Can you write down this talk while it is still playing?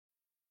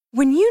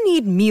When you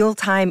need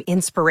mealtime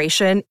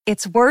inspiration,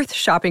 it's worth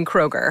shopping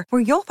Kroger,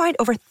 where you'll find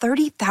over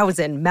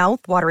 30,000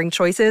 mouth-watering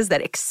choices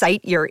that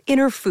excite your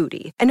inner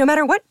foodie. And no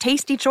matter what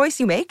tasty choice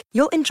you make,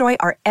 you'll enjoy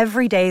our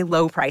everyday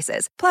low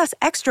prices, plus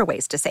extra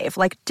ways to save,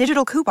 like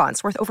digital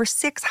coupons worth over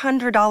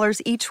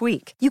 $600 each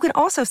week. You can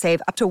also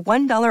save up to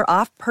 $1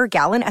 off per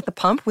gallon at the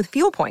pump with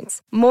fuel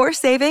points. More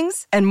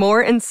savings and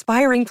more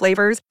inspiring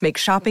flavors make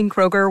shopping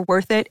Kroger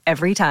worth it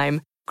every time.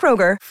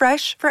 Kroger,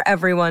 fresh for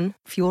everyone.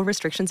 Fuel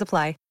restrictions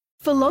apply.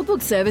 For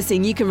logbook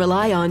servicing you can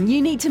rely on,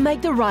 you need to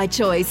make the right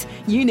choice.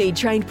 You need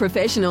trained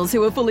professionals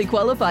who are fully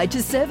qualified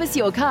to service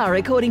your car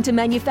according to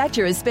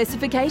manufacturer's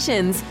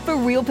specifications. For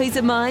real peace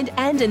of mind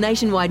and a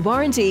nationwide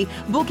warranty,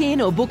 book in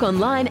or book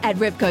online at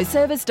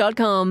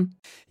repcoservice.com.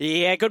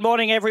 Yeah, good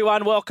morning,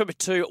 everyone. Welcome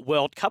to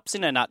World Cups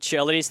in a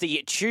nutshell. It is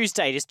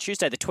Tuesday, the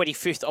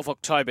 25th of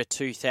October,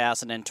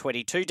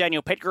 2022.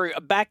 Daniel Pettigrew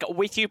back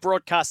with you,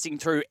 broadcasting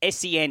through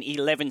SEN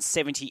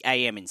 1170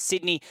 AM in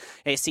Sydney,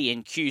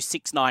 SENQ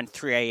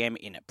 693 AM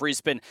in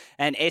Brisbane,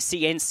 and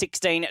SEN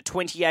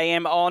 1620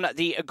 AM on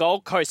the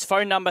Gold Coast.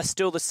 Phone number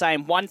still the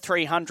same,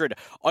 1300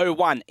 01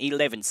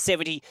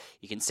 1170.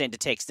 You can send a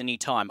text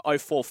anytime,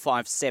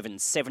 0457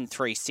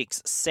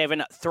 736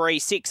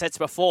 736. That's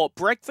before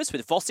breakfast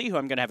with Vossi, who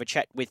I'm going to have a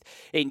chat with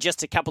in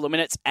just a couple of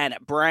minutes, and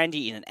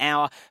Brandy in an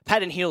hour.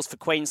 Pat and Heels for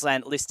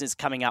Queensland listeners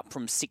coming up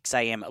from 6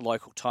 a.m.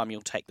 local time.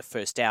 You'll take the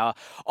first hour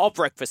of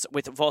breakfast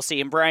with Vossi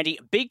and Brandy.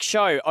 Big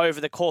show over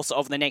the course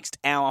of the next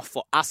hour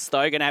for us,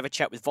 though. Going to have a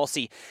chat with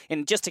Vossi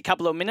in just a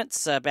couple of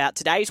minutes about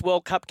today's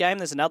World Cup game.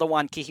 There's another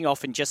one kicking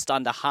off in just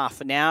under half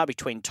an hour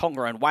between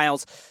Tonga and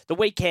Wales. The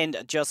weekend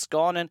just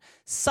gone, and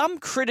some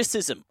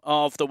criticism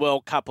of the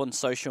World Cup on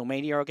social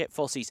media. I'll get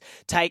Vossi's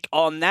take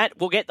on that.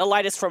 We'll get the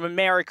latest from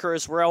America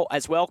as well.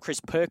 Chris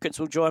Perkins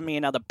will join me.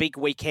 Another big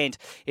weekend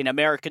in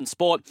American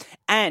sport.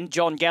 And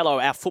John Gallo,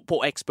 our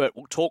football expert,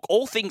 will talk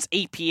all things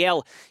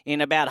EPL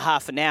in about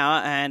half an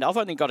hour. And I've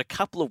only got a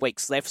couple of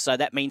weeks left, so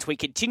that means we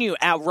continue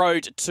our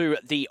road to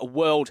the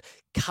World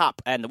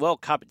Cup. And the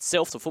World Cup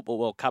itself, the Football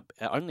World Cup,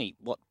 only,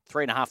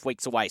 3.5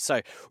 weeks away.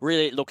 So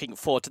really looking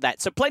forward to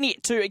that. So plenty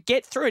to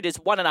get through. It is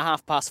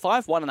 5:15,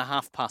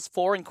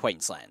 4:15 in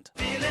Queensland.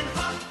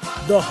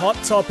 The hot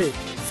topic,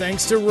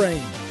 thanks to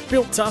Rheem.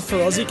 Built tough for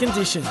Aussie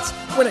conditions.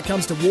 When it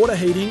comes to water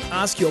heating,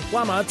 ask your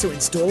plumber to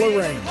install a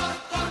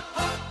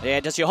Rheem. Yeah,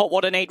 does your hot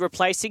water need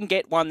replacing?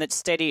 Get one that's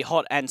steady,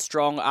 hot and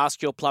strong.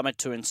 Ask your plumber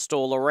to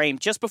install a Rheem.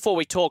 Just before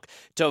we talk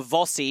to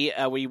Vossi,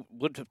 we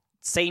would have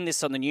seen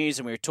this on the news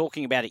and we were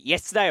talking about it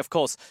yesterday. Of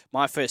course,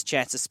 my first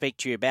chance to speak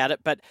to you about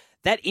it. But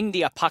that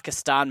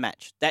India-Pakistan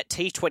match, that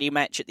T20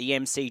 match at the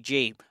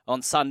MCG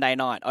on Sunday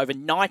night, over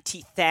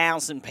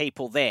 90,000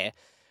 people there.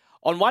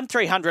 On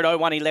 1300 01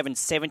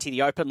 1170,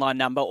 the open line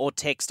number, or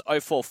text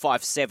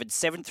 0457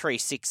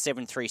 736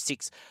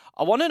 736.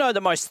 I want to know the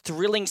most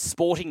thrilling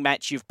sporting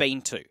match you've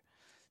been to.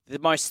 The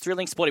most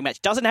thrilling sporting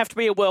match. Doesn't have to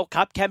be a World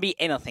Cup, can be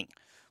anything.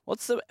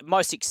 What's the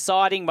most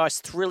exciting,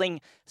 most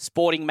thrilling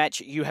sporting match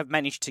you have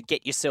managed to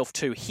get yourself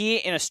to here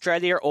in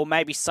Australia or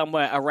maybe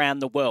somewhere around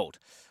the world?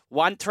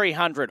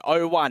 1300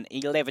 01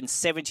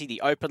 1170,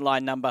 the open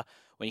line number,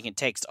 or you can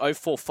text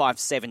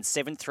 0457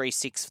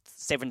 736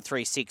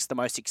 736, the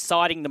most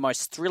exciting, the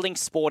most thrilling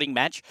sporting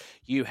match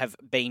you have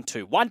been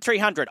to.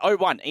 1300 01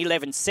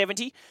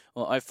 1170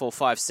 or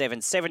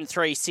 0457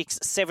 736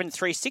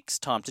 736.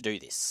 Time to do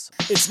this.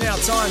 It's now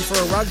time for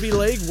a Rugby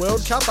League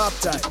World Cup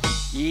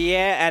update.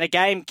 Yeah, and a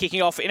game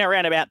kicking off in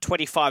around about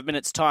 25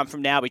 minutes time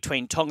from now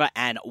between Tonga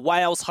and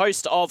Wales.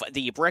 Host of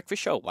the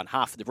Breakfast Show, one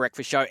half of the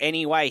Breakfast Show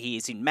anyway. He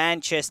is in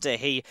Manchester.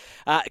 He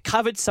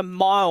covered some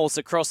miles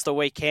across the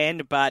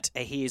weekend, but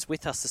he is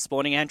with us this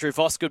morning. Andrew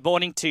Voss, good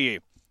morning to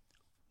you.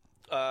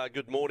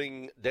 Good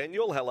morning,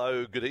 Daniel.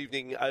 Hello, good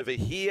evening over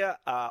here.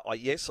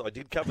 Yes, I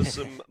did cover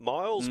some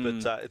miles,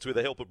 but it's with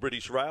the help of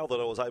British Rail that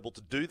I was able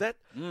to do that.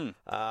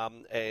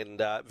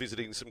 And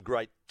visiting some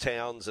great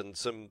towns and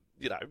some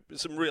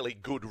really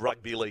good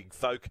rugby league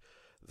folk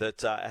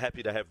that are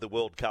happy to have the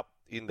World Cup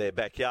in their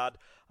backyard.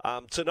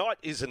 Tonight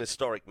is an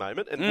historic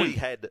moment, and we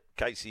had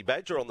Casey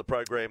Badger on the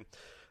program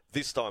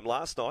this time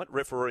last night,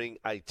 refereeing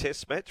a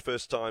test match.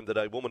 First time that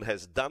a woman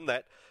has done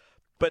that.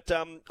 But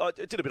I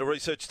did a bit of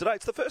research today.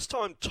 It's the first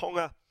time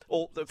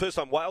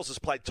Wales has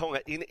played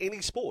Tonga in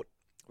any sport.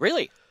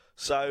 Really?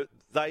 So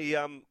they,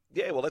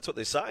 that's what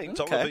they're saying.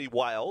 Okay. Tonga v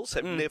Wales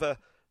have never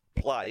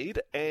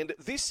played, and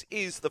this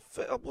is the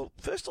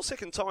first or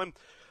second time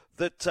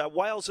that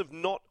Wales have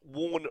not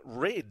worn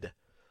red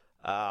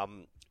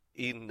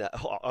in,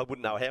 I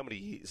wouldn't know how many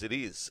years it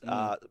is,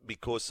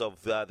 because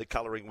of the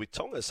colouring with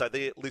Tonga. So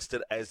they're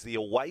listed as the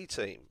away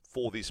team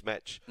for this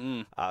match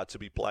to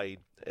be played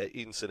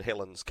in St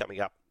Helens coming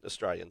up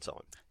Australian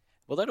time.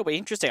 Well, that'll be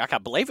interesting. I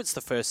can't believe it's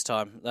the first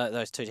time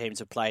those two teams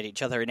have played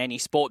each other in any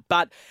sport.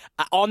 But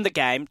on the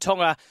game,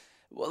 Tonga,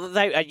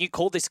 you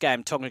called this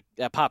game Tonga,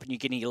 Papua New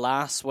Guinea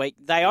last week.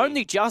 They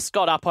only just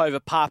got up over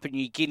Papua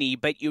New Guinea,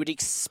 but you would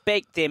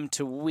expect them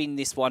to win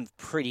this one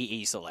pretty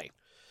easily.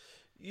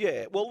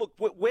 Yeah, well, look,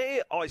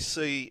 where I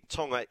see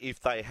Tonga,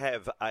 if they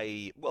have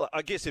I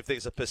guess if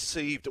there's a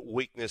perceived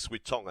weakness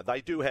with Tonga,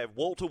 they do have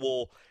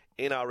wall-to-wall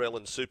NRL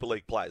and Super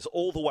League players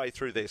all the way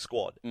through their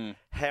squad.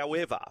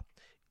 However,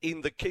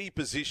 in the key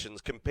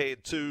positions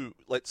compared to,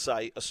 let's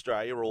say,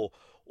 Australia or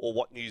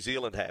what New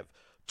Zealand have,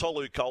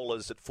 Tolu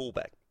Kola's at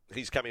fullback.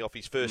 He's coming off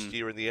his first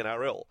year in the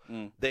NRL.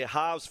 Their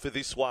halves for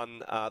this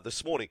one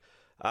this morning.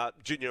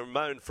 Junior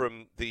Moan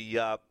from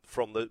the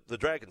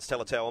Dragons,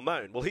 Talatau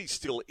Moan. Well, he's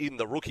still in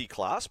the rookie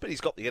class, but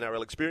he's got the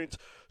NRL experience.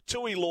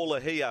 Tui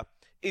Lolohea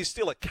is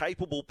still a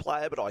capable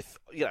player, but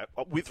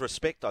with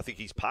respect, I think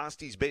he's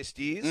past his best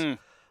years.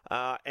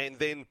 And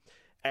then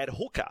at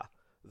hooker,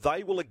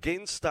 they will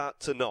again start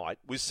tonight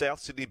with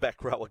South Sydney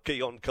back rower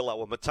Keon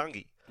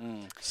Kaloa-Matangi.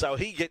 So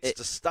he gets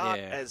to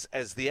start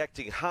as the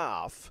acting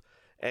half.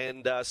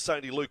 And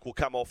Sony Luke will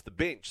come off the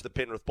bench, the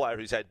Penrith player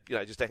who's had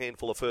just a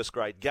handful of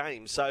first-grade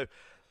games. So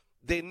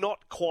they're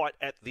not quite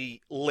at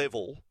the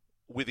level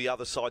with the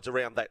other sides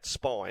around that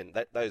spine,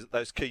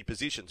 those key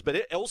positions.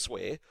 But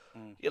elsewhere,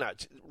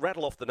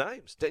 rattle off the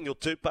names. Daniel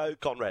Tupou,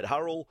 Conrad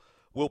Hurrell,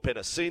 Will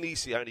Penasini,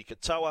 Sione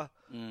Katoa,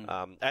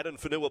 Adam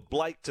Whenua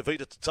Blake,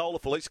 Tavita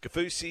Totola, Felice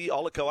Kafusi,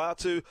 Olako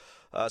Atu,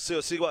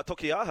 Suosigua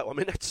Tokiaho. I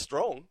mean, that's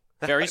strong.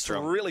 Very that's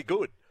strong. Really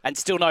good. And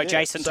still no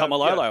Jason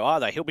Tomalolo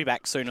either. He'll be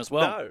back soon as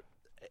well. No.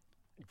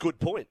 Good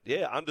point.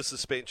 Yeah, under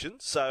suspension.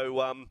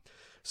 So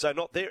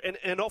not there.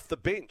 And off the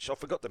bench, I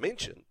forgot to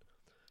mention,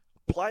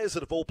 players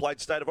that have all played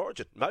State of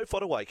Origin. Mo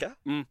Fotuaika,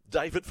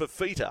 David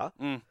Fafita,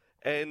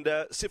 and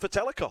Sifa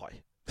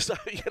Talakai. So,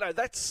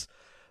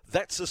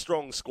 that's a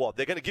strong squad.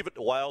 They're going to give it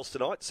to Wales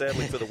tonight,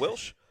 sadly for the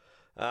Welsh.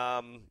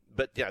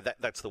 But,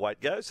 that's the way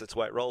it goes. That's the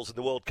way it rolls in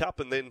the World Cup.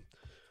 And then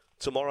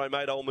tomorrow,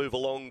 mate, I'll move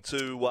along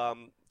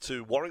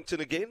to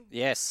Warrington again.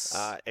 Yes.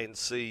 And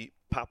see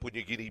Papua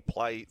New Guinea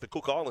play the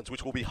Cook Islands,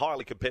 which will be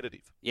highly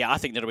competitive. Yeah, I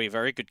think that'll be a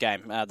very good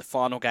game. The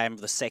final game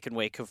of the second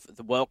week of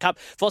the World Cup.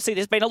 Firstly,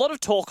 there's been a lot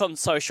of talk on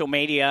social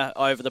media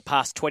over the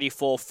past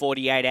 24,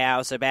 48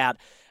 hours about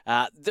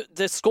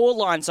the score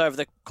lines over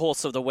the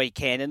course of the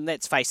weekend, and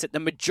let's face it, the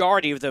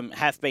majority of them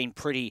have been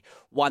pretty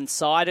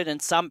one-sided,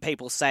 and some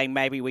people saying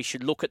maybe we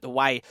should look at the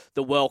way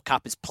the World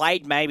Cup is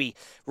played, maybe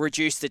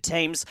reduce the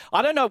teams.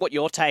 I don't know what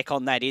your take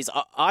on that is.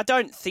 I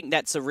don't think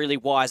that's a really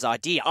wise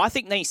idea. I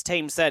think these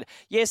teams that,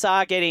 yes,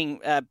 are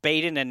getting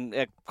beaten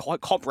and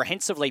quite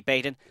comprehensively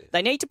beaten,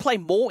 they need to play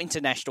more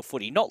international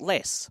footy, not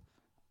less.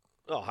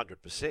 Oh,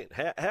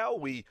 100%.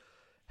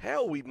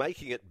 How are we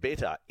making it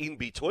better in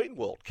between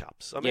World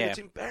Cups? I mean, it's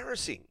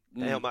embarrassing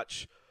how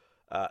much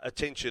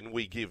attention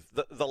we give,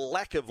 the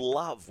lack of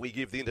love we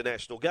give the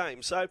international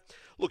game. So,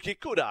 look, you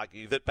could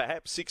argue that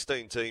perhaps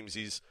 16 teams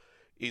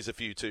is a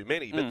few too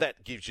many, but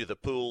that gives you the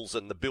pools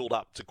and the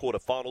build-up to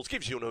quarterfinals,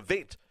 gives you an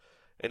event.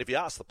 And if you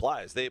ask the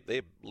players,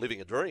 they're living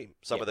a dream,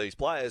 some of these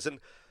players. And,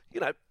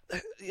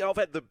 I've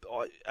had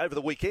over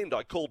the weekend,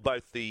 I called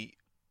both the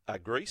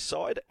Greece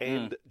side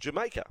and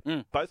Jamaica,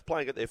 both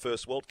playing at their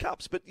first World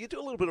Cups. But you do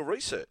a little bit of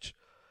research.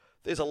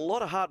 There's a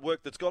lot of hard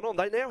work that's gone on.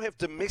 They now have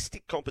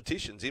domestic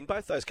competitions in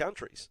both those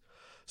countries.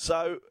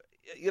 So,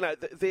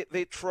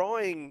 they're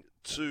trying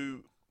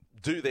to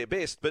do their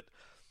best. But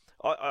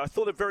I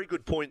thought a very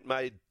good point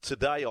made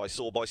today I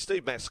saw by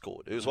Steve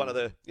Mascord, who's one of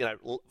the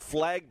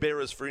flag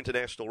bearers for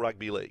International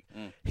Rugby League.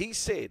 He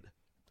said,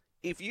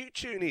 if you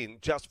tune in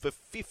just for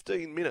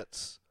 15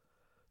 minutes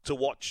to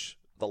watch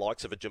the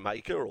likes of a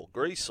Jamaica or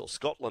Greece or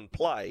Scotland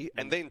play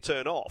and then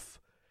turn off,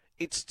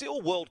 it's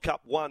still World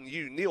Cup 1,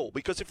 you 0,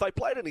 because if they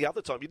played any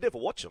other time, you'd never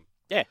watch them.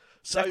 Yeah,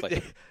 exactly.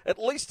 So at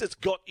least it's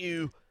got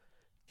you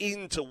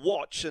in to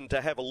watch and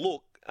to have a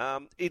look.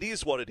 It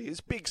is what it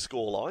is, big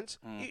score lines.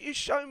 You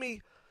show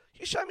me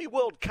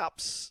World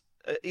Cups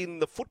in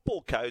the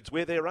football codes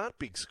where there aren't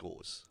big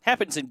scores.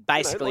 Happens in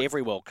basically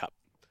every World Cup.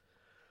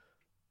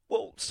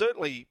 Well,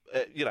 certainly,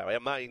 our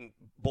main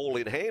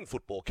ball-in-hand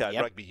football code,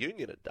 Rugby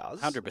Union, it does.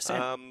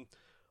 100%.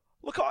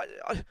 Look, I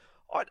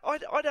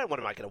don't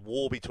want to make it a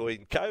war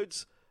between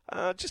codes.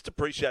 Just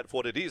appreciate for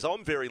what it is.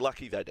 I'm very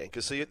lucky, though, Dan,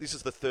 because this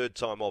is the third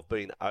time I've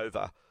been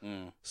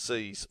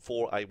overseas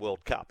for a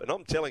World Cup. And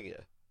I'm telling you,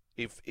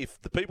 if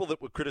the people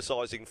that were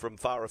criticising from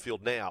far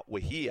afield now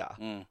were here,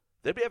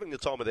 they'd be having the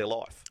time of their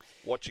life,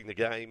 watching the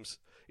games,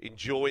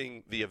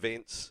 enjoying the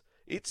events.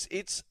 It's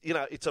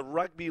a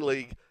rugby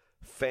league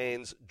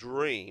fans'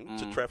 dream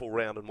to travel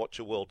around and watch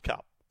a World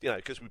Cup,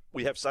 because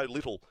we have so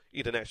little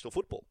international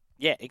football.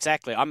 Yeah,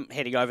 exactly. I'm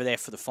heading over there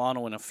for the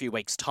final in a few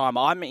weeks' time.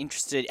 I'm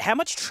interested, how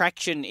much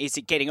traction is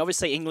it getting?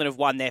 Obviously, England have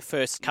won their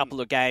first couple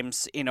of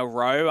games in a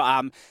row,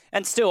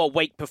 and still a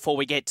week before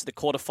we get to the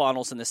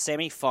quarterfinals and the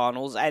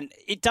semi-finals, and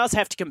it does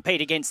have to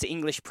compete against the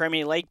English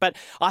Premier League, but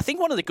I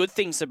think one of the good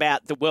things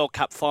about the World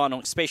Cup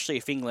final, especially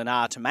if England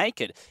are to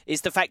make it,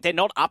 is the fact they're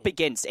not up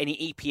against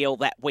any EPL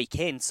that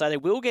weekend, so they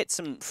will get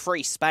some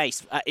free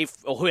space if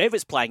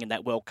whoever's playing in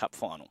that World Cup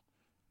final.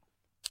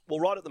 Well,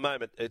 right at the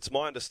moment, it's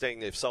my understanding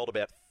they've sold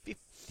about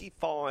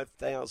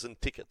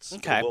 55,000 tickets for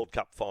the World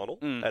Cup final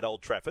at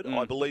Old Trafford.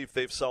 I believe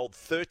they've sold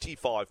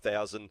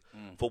 35,000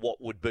 for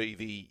what would be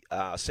the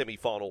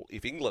semi-final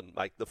if England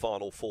make the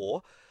Final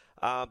Four.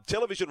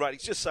 Television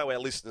ratings, just so our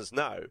listeners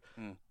know,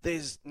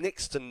 there's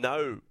next to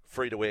no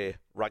free-to-air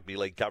rugby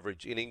league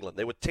coverage in England.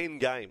 There were 10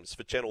 games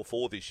for Channel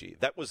 4 this year.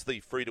 That was the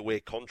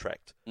free-to-air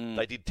contract.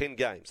 They did 10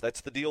 games.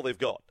 That's the deal they've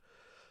got.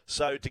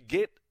 So to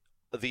get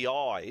the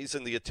eyes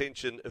and the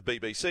attention of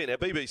BBC. Now,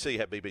 BBC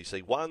have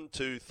BBC 1,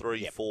 2,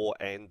 3, 4,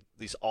 and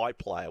this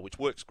iPlayer, which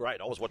works great.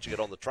 I was watching it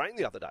on the train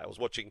the other day. I was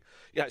watching,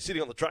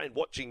 sitting on the train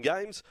watching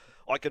games.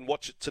 I can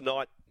watch it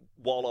tonight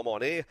while I'm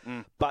on air.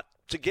 But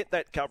to get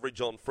that coverage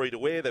on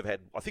free-to-air, they've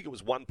had, I think it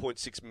was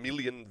 1.6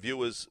 million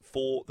viewers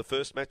for the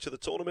first match of the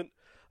tournament.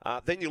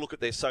 Then you look at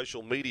their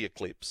social media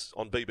clips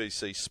on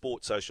BBC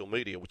Sport social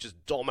media, which is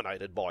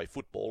dominated by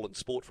football and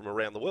sport from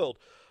around the world.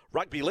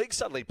 Rugby league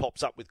suddenly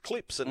pops up with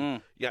clips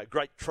and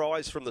great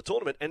tries from the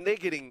tournament, and they're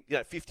getting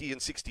 50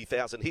 and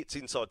 60,000 hits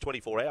inside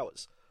 24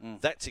 hours.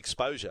 That's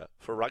exposure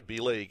for rugby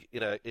league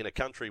in a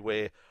country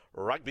where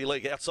rugby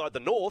league outside the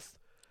north,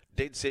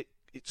 dead set,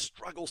 it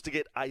struggles to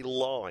get a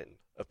line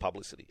of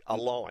publicity, a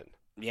line.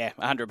 Yeah,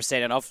 100%.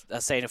 And I've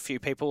seen a few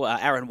people,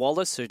 Aaron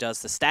Wallace, who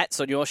does the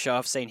stats on your show,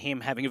 I've seen him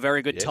having a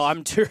very good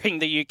time touring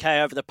the UK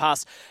over the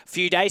past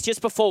few days.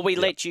 Just before we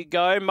let you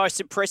go,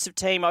 most impressive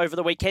team over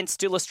the weekend,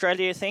 still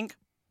Australia, you think?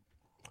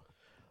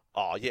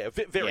 Oh, yeah,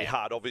 very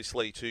hard,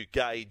 obviously, to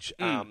gauge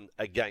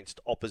against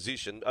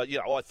opposition.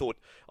 I thought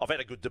I've had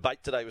a good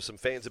debate today with some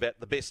fans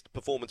about the best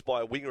performance by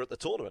a winger at the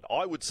tournament.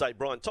 I would say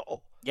Brian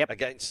To'o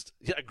against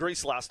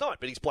Greece last night,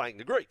 but he's playing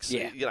the Greeks.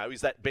 Yeah.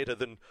 Is that better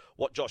than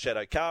what Josh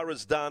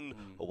Adokara's done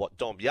or what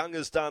Dom Young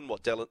has done,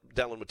 what Dallin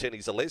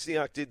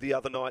Watene-Zelezniak did the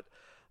other night?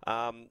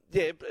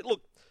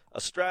 Look,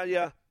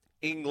 Australia,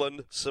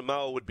 England,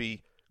 Samoa would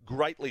be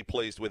greatly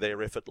pleased with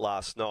their effort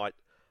last night.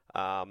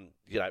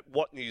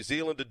 What New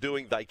Zealand are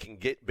doing, they can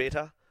get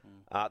better.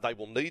 They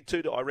will need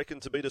to, I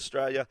reckon, to beat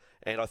Australia.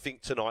 And I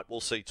think tonight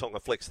we'll see Tonga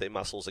flex their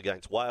muscles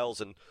against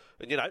Wales. And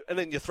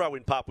then you throw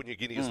in Papua New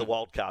Guinea as the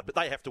wild card. But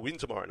they have to win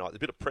tomorrow night. There's a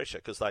bit of pressure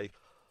because they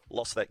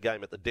lost that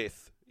game at the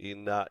death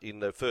in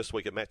the first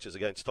week of matches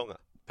against Tonga.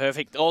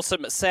 Perfect.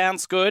 Awesome.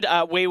 Sounds good.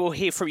 We will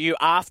hear from you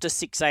after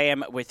 6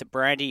 a.m. with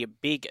Brandy. A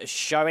big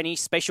show. Any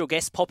special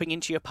guests popping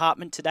into your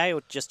apartment today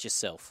or just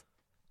yourself?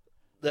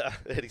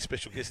 Any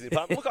special guest in the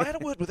apartment. Look, I had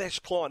a word with Ash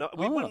Klein.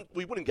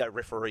 We wouldn't go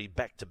referee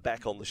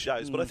back-to-back on the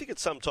shows, but I think at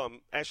some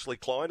time Ashley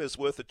Klein is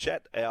worth a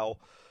chat, our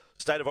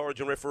State of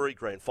Origin referee,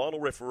 Grand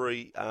Final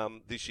referee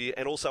this year,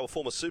 and also a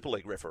former Super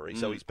League referee.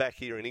 So he's back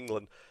here in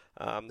England.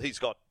 He's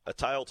got a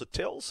tale to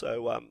tell,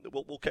 so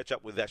we'll catch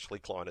up with Ashley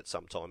Klein at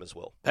some time as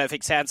well.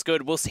 Perfect. Sounds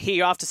good. We'll hear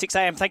you after 6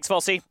 a.m. Thanks,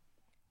 Vossi.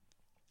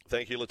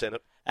 Thank you,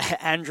 Lieutenant.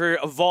 Andrew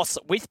Voss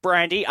with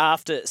Brandy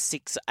after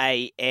 6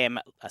 a.m.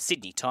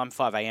 Sydney time,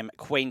 5 a.m.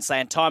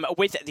 Queensland time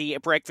with the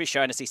breakfast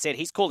show. And as he said,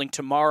 he's calling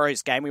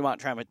tomorrow's game. We might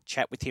try and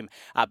chat with him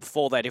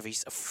before that if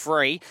he's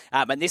free.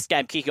 And this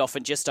game kicking off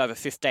in just over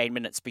 15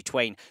 minutes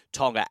between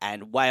Tonga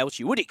and Wales.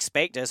 You would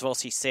expect, as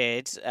Vossi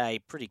said, a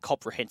pretty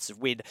comprehensive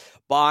win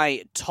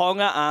by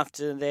Tonga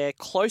after their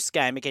close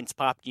game against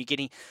Papua New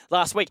Guinea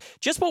last week.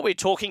 Just what we're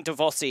talking to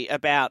Vossi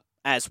about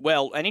as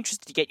well, and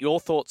interested to get your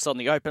thoughts on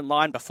the open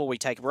line before we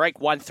take a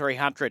break.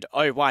 1300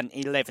 01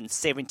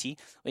 1170.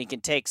 Or you can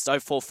text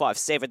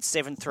 0457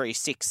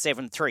 736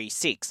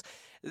 736.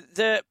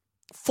 The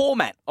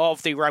format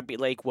of the Rugby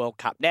League World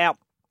Cup. Now,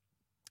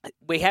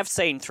 we have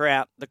seen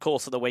throughout the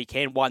course of the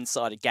weekend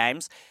one-sided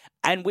games,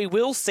 and we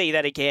will see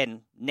that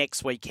again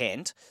next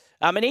weekend.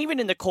 And even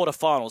in the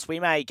quarterfinals, we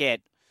may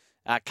get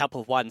a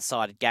couple of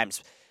one-sided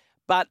games.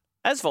 But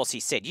as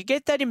Vossi said, you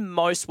get that in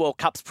most World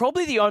Cups.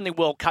 Probably the only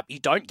World Cup you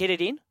don't get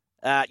it in,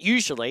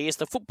 usually, is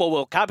the Football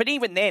World Cup. And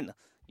even then,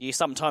 you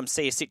sometimes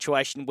see a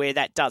situation where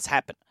that does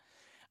happen.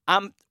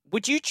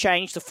 Would you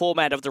change the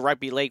format of the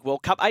Rugby League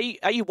World Cup? Are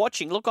you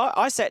watching? Look,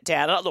 I sat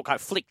down. I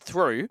flicked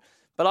through,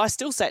 but I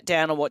still sat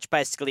down and watched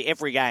basically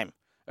every game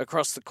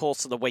across the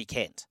course of the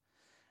weekend.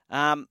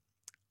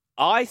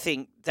 I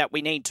think that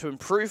we need to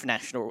improve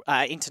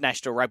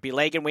international rugby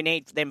league, and we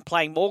need them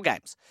playing more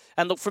games.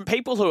 And look, from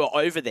people who are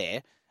over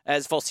there,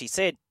 as Vossi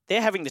said,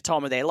 they're having the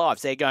time of their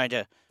lives. They're going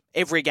to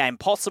every game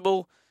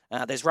possible.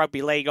 There's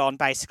rugby league on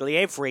basically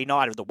every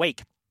night of the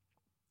week.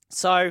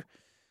 So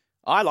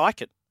I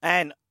like it.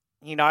 And,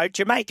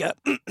 Jamaica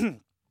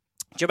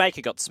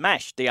got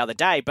smashed the other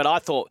day, but I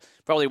thought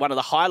probably one of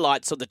the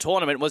highlights of the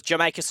tournament was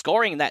Jamaica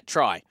scoring that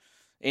try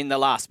in the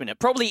last minute.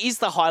 Probably is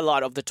the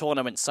highlight of the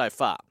tournament so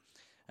far.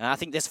 I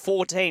think there's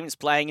 4 teams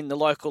playing in the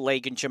local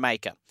league in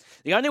Jamaica.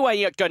 The only way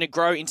you're going to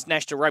grow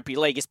international rugby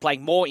league is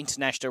playing more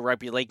international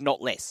rugby league,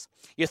 not less.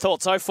 Your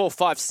thoughts,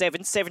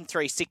 0457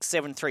 736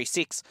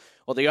 736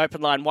 or the open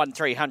line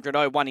 1300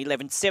 01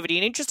 1170.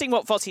 And interesting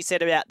what Vossi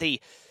said about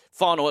the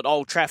final at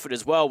Old Trafford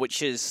as well,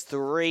 which is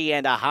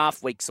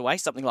 3.5 weeks away,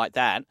 something like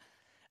that.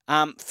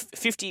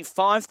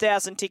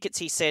 55,000 tickets,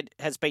 he said,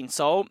 has been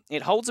sold.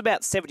 It holds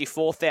about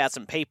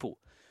 74,000 people.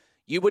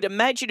 You would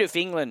imagine if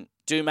England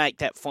do make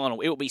that final,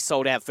 it will be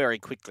sold out very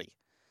quickly.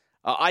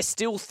 I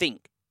still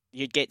think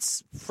you'd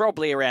get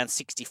probably around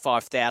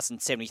 65,000,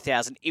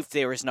 70,000 if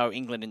there is no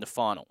England in the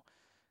final.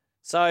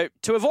 So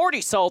to have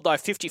already sold, though,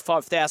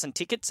 55,000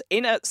 tickets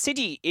in a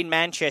city in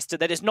Manchester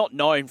that is not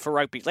known for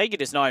rugby league,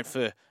 it is known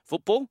for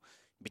football,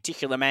 in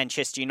particular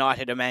Manchester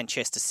United and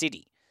Manchester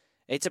City.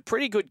 It's a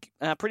pretty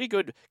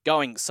good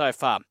going so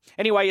far.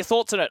 Anyway, your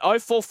thoughts on it,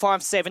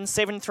 0457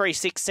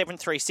 736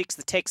 736,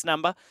 the text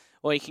number,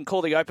 or you can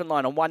call the open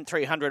line on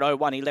 1300 01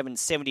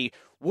 1170.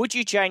 Would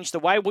you change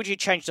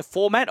the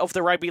format of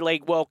the Rugby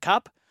League World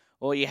Cup,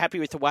 or are you happy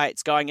with the way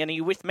it's going? And are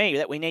you with me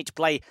that we need to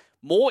play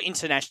more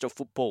international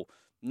football,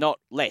 not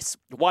less?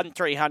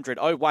 1300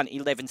 01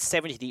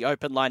 1170, the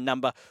open line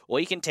number, or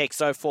you can text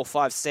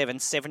 0457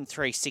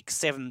 736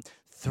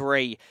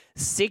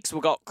 736.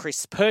 We've got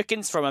Chris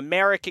Perkins from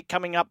America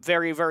coming up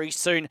very, very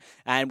soon,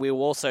 and we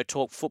will also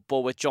talk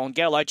football with John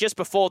Gallo. Just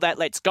before that,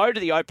 let's go to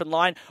the open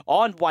line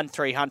on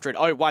 1300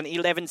 01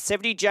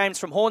 1170. James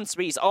from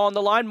Hornsby's on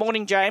the line.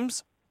 Morning,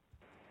 James.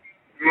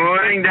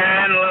 Morning,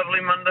 Dan.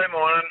 Lovely Monday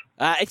morning.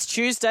 It's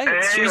Tuesday.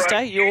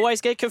 Tuesday. You always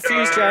get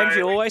confused, James.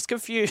 You're always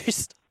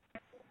confused.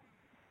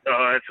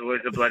 Oh, it's always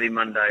a bloody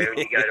Monday when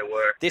you go to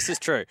work. This is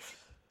true.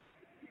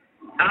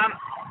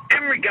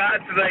 In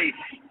regard to these,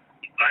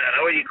 I don't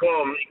know what you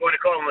call them. You want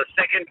to call them the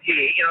second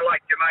tier, like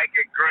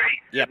Jamaica,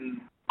 Greece,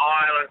 and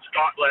Ireland,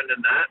 Scotland,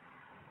 and that.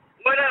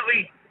 Why don't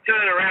we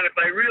turn around if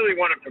they really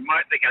want to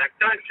promote the game?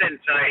 Don't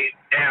send, say,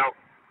 our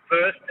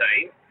first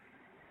team.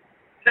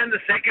 Send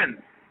the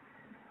second.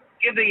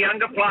 Give the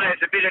younger players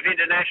a bit of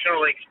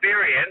international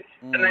experience,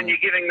 and then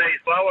you're giving these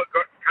lower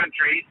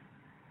countries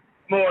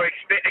more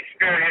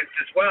experience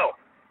as well.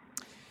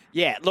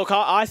 Yeah, look,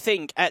 I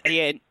think at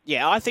the end,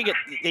 at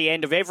the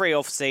end of every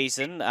off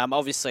season,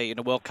 obviously in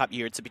a World Cup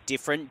year it's a bit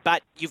different,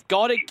 but you've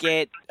got to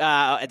get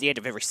at the end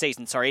of every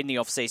season, in the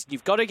off season,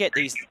 you've got to get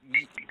these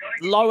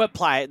lower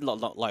players,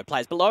 not low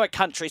players, but lower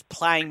countries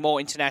playing more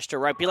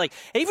international rugby league.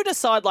 Even a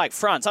side like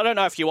France, I don't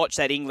know if you watched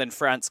that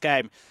England-France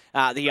game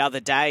the other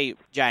day,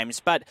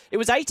 James, but it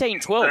was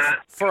 18-12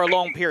 for a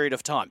long period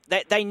of time.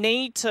 They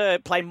need to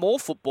play more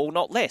football,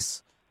 not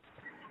less.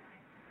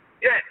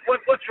 Yeah,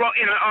 what's wrong?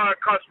 It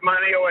costs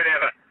money or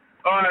whatever.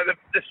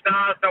 The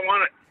Stars don't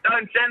want it.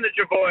 Don't send the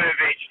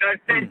Trbojevic. Don't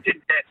send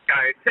Tedesco.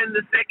 Send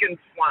the second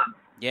one.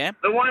 Yeah.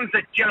 The ones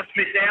that just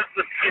miss out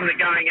in the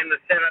going in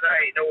the 7-8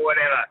 or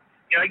whatever.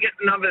 Get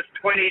the numbers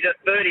 20 to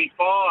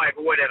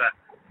 35 or whatever.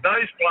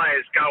 Those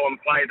players go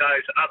and play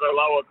those other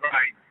lower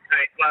grade,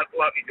 like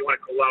you want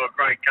to call lower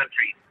grade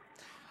countries.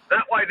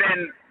 That way,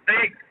 then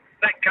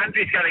that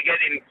country's going to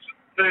get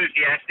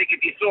enthusiastic.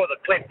 If you saw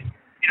the clip.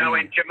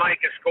 When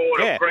Jamaica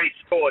scored or Greece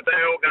scored,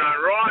 they're all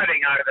going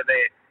riding over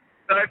there.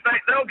 So if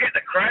they'll get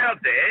the crowd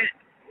there.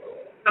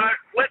 So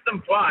let them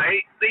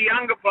play. The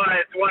younger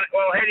players want,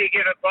 how do you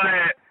give a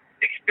player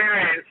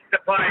experience to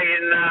play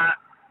in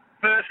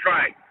first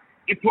grade?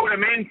 You put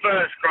them in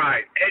first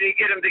grade. How do you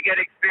get them to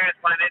get experience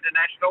playing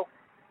international?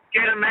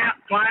 Get them out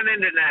playing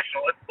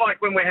international. It's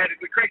like when we had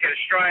cricket,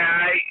 Australia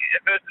A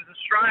versus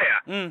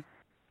Australia.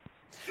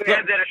 We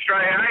had that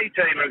Australia A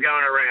team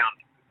going around.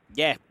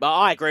 Yeah,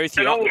 I agree with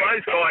you. And all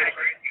those guys.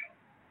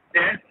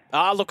 Yeah.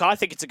 Look, I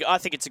think it's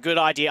a good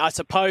idea. I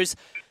suppose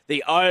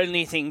the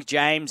only thing,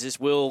 James, is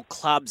will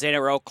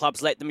NRL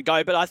clubs let them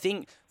go? But I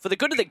think for the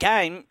good of the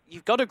game,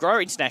 you've got to grow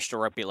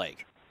international rugby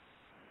league.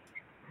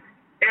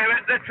 Yeah,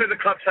 that's where the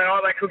clubs say,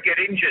 they could get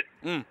injured.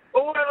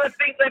 Well, what do they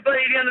think they're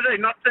going to do?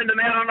 Not send them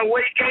out on a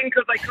weekend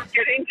because they could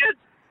get injured?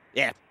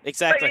 Yeah,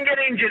 exactly. They can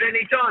get injured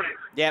any time.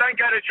 Yep. Don't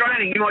go to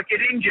training, you might get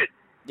injured.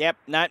 Yep,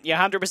 no, you're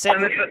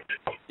 100%.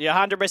 You're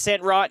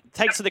 100% right.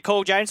 Thanks for the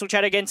call, James. We'll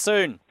chat again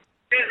soon.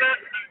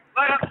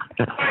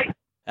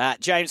 Bye.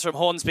 James from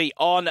Hornsby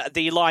on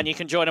the line. You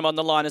can join him on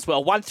the line as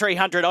well.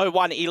 1300 01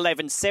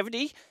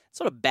 1170. It's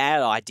not a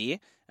bad idea,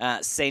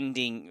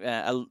 sending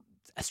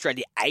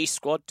Australia A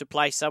squad to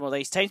play some of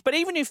these teams. But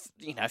even if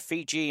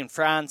Fiji and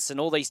France and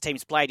all these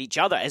teams played each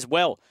other as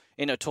well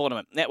in a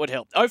tournament, that would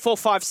help.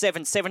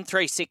 0457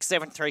 736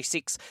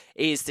 736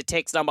 is the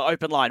text number.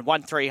 Open line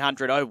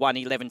 1300 01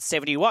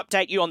 1170. We'll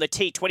update you on the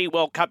T20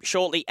 World Cup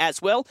shortly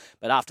as well.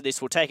 But after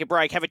this, we'll take a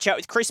break. Have a chat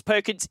with Chris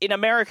Perkins in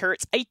America.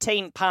 It's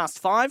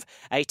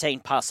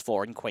 5:18,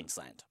 4 in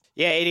Queensland.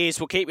 Yeah, it is.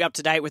 We'll keep you up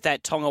to date with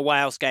that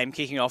Tonga-Wales game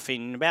kicking off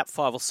in about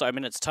 5 or so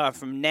minutes' time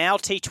from now.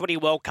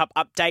 T20 World Cup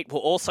update.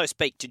 We'll also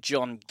speak to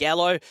John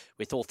Gallo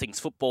with all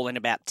things football in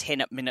about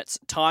 10 minutes'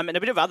 time. And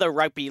a bit of other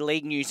rugby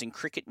league news and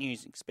cricket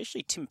news,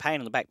 especially Tim Payne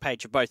on the back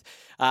page of both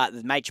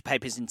the major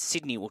papers in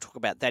Sydney. We'll talk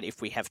about that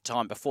if we have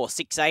time before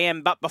 6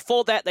 a.m. But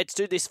before that, let's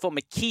do this for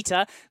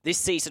Makita. This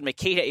season,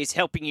 Makita is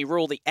helping you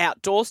rule the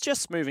outdoors,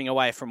 just moving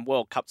away from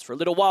World Cups for a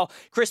little while.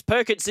 Chris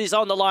Perkins is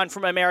on the line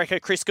from America.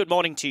 Chris, good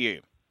morning to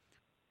you.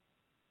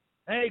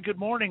 Hey, good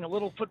morning. A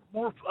little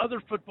more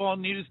other football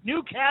news.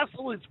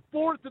 Newcastle is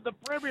 4th in the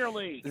Premier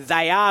League.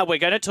 They are. We're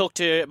going to talk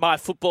to my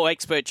football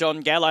expert,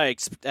 John Gallo,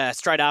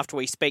 straight after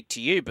we speak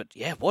to you. But,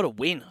 yeah, what a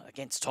win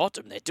against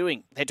Tottenham. They're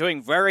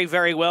doing very,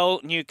 very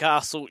well,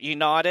 Newcastle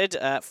United,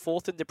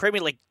 4th in the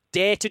Premier League.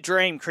 Dare to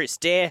dream, Chris.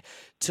 Dare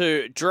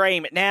to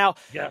dream. Now,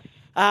 yes.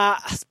 A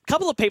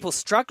couple of people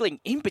struggling,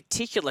 in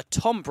particular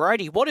Tom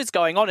Brady. What is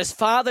going on? Is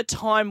Father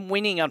Time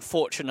winning,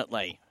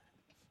 unfortunately?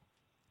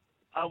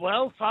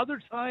 Well,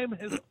 Father Time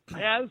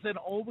has and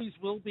always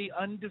will be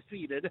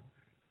undefeated.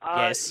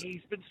 Yes.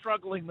 He's been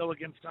struggling, though,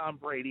 against Tom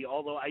Brady,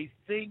 although I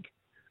think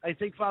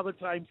Father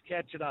Time's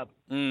catching up.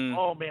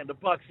 Oh, man, the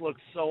Bucs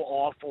looked so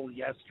awful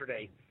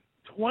yesterday.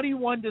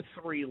 21-3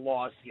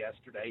 loss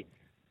yesterday.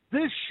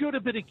 This should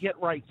have been a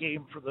get-right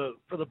game for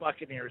the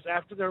Buccaneers.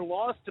 After their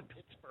loss to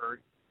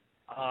Pittsburgh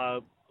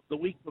the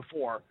week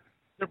before,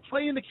 they're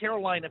playing the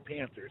Carolina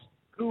Panthers,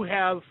 who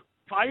have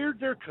fired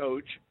their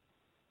coach.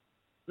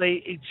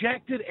 They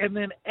ejected and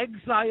then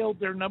exiled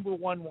their number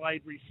one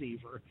wide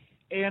receiver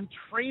and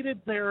traded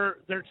their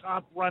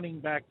top running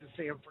back to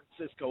San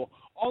Francisco,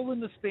 all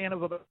in the span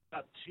of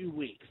about 2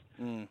 weeks.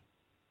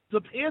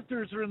 The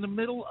Panthers are in the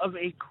middle of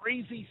a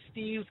crazy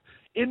Steve's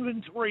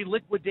inventory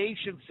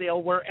liquidation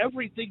sale where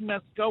everything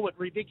must go at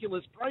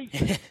ridiculous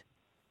prices.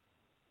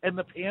 And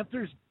the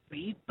Panthers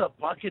beat the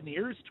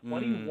Buccaneers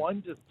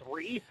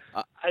 21-3.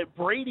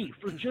 Brady,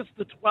 for just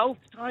the 12th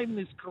time in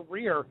his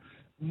career,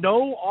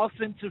 no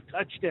offensive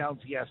touchdowns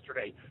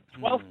yesterday.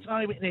 12th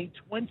time in a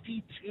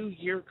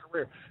 22-year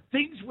career.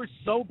 Things were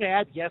so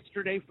bad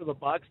yesterday for the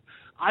Bucs.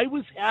 I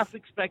was half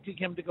expecting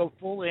him to go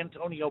full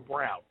Antonio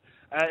Brown.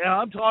 And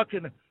I'm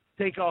talking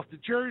take off the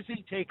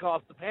jersey, take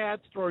off the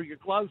pads, throw your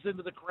gloves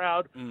into the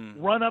crowd,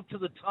 run up to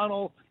the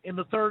tunnel in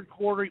the third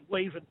quarter,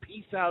 waving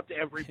peace out to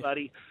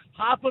everybody,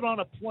 hopping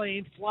on a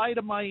plane, fly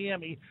to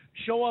Miami,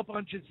 show up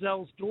on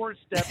Gisele's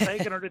doorstep,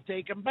 begging her to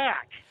take him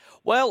back.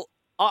 Well,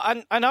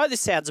 I know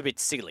this sounds a bit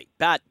silly,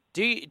 but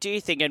do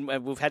you think,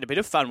 and we've had a bit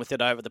of fun with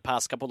it over the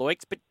past couple of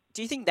weeks, but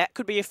do you think that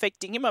could be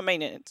affecting him? I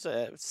mean, it's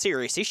a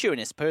serious issue in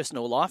his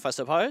personal life, I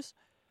suppose.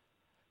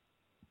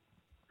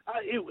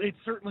 It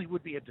certainly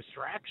would be a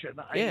distraction.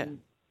 Yeah.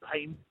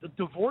 The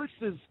divorce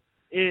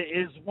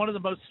is one of the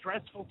most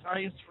stressful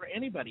times for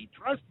anybody.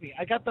 Trust me,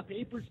 I got the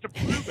papers to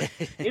prove it.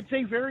 It's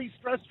a very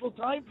stressful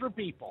time for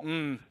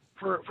people,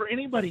 for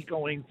anybody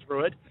going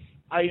through it.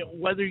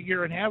 Whether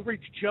you're an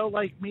average Joe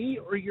like me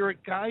or you're a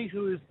guy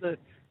who is the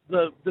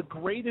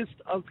greatest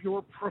of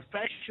your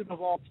profession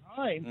of all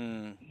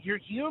time, you're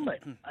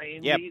human. I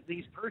mean,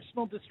 these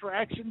personal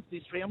distractions,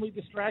 these family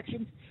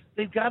distractions,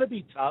 they've got to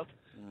be tough.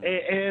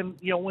 And,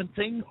 you know, when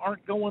things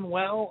aren't going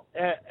well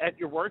at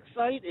your work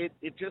site,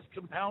 it just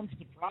compounds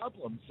the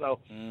problem. So,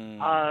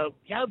 the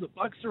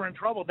Bucs are in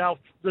trouble. Now,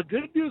 the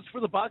good news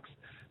for the Bucs,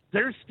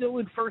 they're still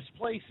in first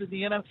place in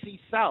the NFC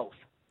South.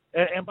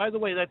 And by the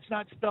way, that's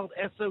not spelled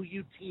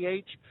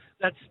S-O-U-T-H.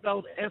 That's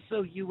spelled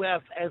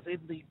S-O-U-F, as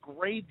in the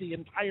grade the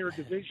entire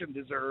division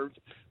deserves,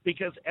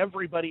 because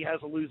everybody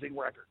has a losing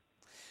record.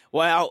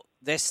 Well,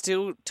 there's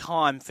still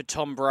time for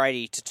Tom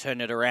Brady to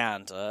turn it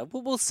around.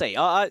 We'll see.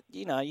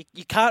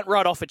 You can't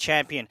write off a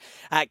champion,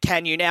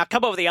 can you? Now, a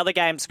couple of the other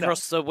games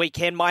across the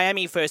weekend.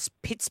 Miami versus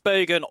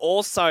Pittsburgh, and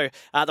also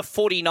the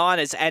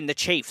 49ers and the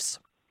Chiefs.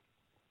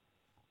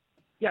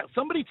 Yeah,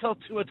 somebody tell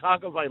Tua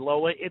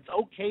Tagovailoa it's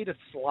okay to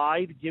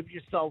slide, give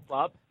yourself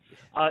up,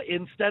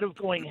 instead of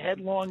going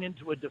headlong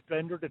into a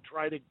defender to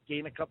try to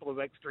gain a couple of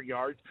extra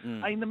yards.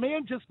 I mean, the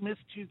man just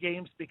missed 2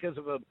 games because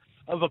of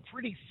a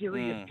pretty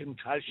serious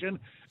concussion,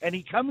 and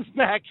he comes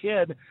back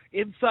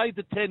inside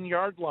the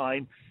 10-yard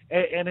line,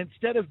 and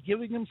instead of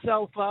giving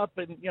himself up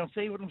and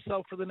saving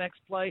himself for the next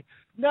play,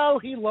 no,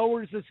 he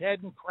lowers his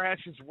head and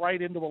crashes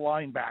right into the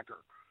linebacker.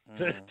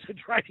 To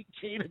try to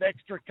gain an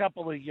extra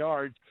couple of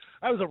yards.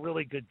 That was a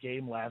really good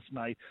game last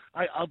night.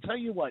 I'll tell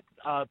you what,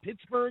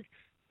 Pittsburgh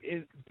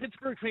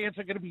fans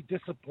are going to be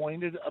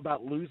disappointed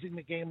about losing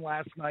the game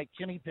last night.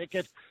 Kenny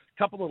Pickett, a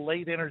couple of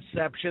late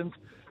interceptions,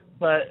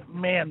 but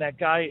man, the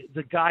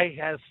guy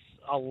has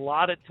a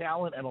lot of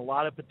talent and a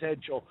lot of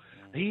potential.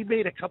 He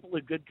made a couple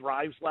of good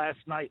drives last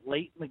night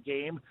late in the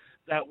game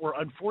that were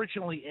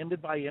unfortunately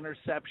ended by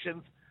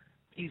interceptions.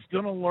 He's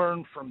going to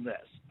learn from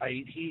this.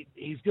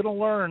 He's going to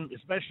learn,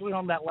 especially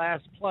on that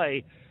last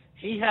play.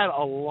 He had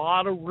a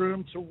lot of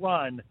room to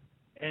run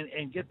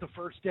and get the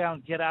first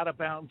down, get out of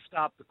bounds,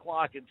 stop the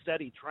clock. Instead,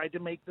 he tried to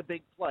make the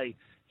big play.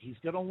 He's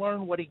going to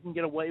learn what he can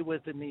get away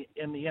with in the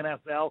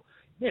NFL.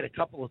 He made a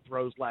couple of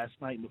throws last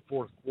night in the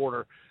fourth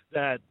quarter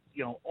that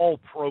all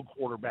pro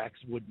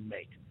quarterbacks wouldn't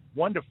make.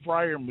 One to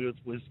Freiermuth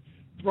was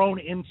thrown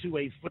into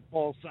a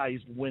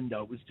football-sized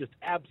window. It was just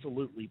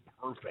absolutely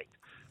perfect.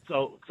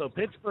 So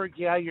Pittsburgh,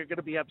 you're going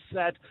to be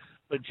upset,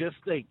 but just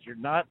think you're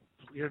not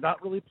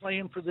really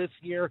playing for this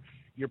year.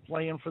 You're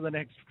playing for the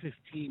next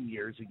 15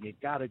 years, and you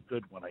got a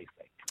good one, I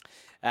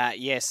think.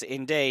 Yes,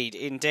 indeed.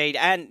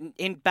 And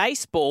in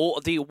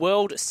baseball, the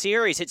World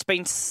Series, it's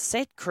been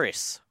set,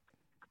 Chris.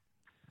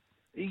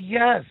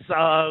 Yes,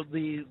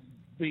 the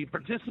the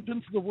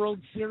participants of the World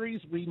Series,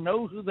 we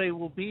know who they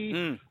will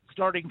be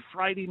starting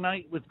Friday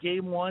night with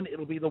Game 1.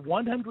 It'll be the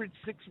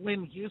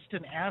 106-win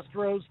Houston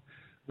Astros,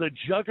 the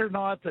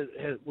juggernaut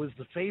that was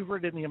the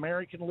favorite in the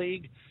American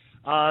League.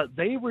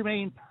 They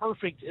remain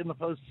perfect in the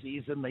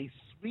postseason. They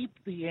sweep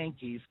the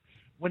Yankees,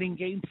 winning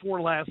Game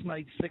 4 last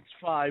night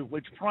 6-5,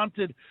 which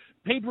prompted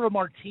Pedro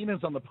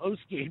Martinez on the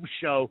postgame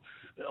show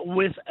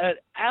with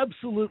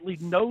absolutely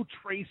no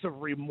trace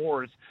of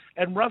remorse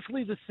and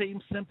roughly the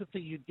same sympathy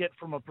you'd get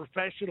from a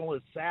professional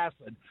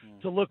assassin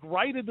to look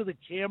right into the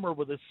camera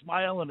with a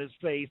smile on his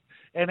face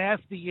and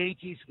ask the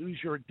Yankees,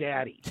 "Who's your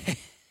daddy?"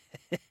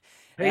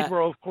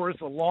 Pedro, of course,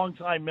 a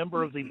longtime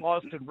member of the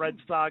Boston Red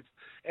Sox,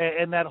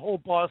 and that whole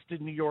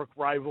Boston-New York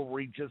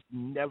rivalry just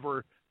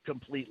never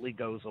completely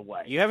goes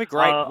away. You have a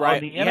great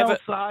on the NL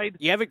side.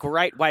 You have a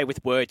great way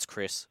with words,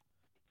 Chris.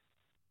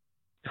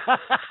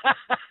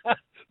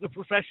 The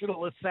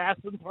professional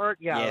assassin part,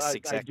 yeah, yes,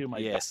 exactly. I do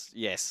my best.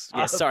 Yes.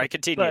 Sorry,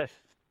 continue.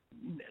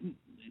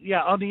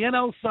 Yeah, on the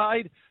NL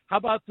side, how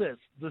about this?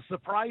 The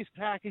surprise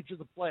package of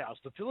the playoffs.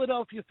 The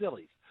Philadelphia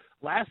Phillies,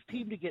 last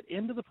team to get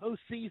into the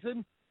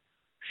postseason,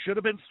 should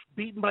have been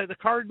beaten by the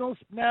Cardinals.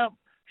 No.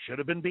 Should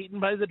have been beaten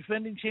by the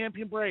defending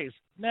champion Braves.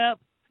 No.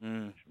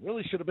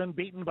 Really should have been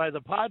beaten by the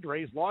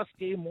Padres. Lost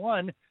Game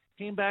 1,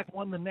 came back,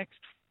 won the next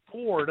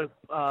 4 to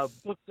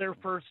book their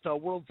first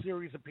World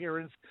Series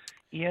appearance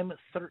in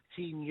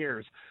 13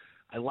 years.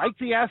 I like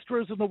the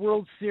Astros in the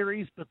World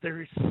Series, but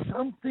there is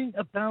something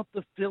about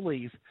the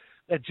Phillies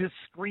that just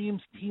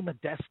screams Team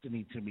of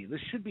Destiny to me. This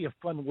should be a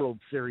fun World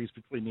Series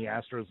between the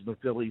Astros and the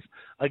Phillies,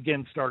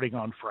 again, starting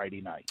on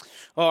Friday night.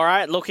 All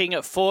right, looking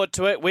forward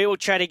to it. We will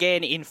chat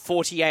again in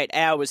 48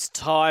 hours'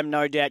 time.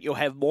 No doubt you'll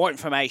have more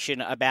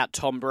information about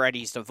Tom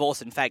Brady's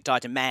divorce. In fact, I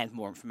demand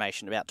more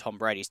information about Tom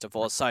Brady's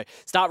divorce. So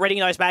start reading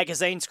those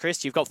magazines,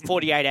 Chris. You've got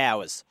 48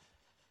 hours.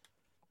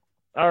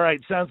 All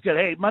right, sounds good.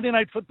 Hey, Monday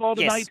Night Football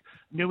tonight, Yes.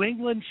 New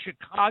England,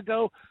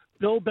 Chicago.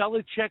 Bill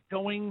Belichick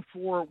going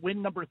for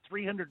win number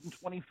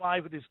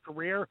 325 in his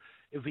career.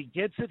 If he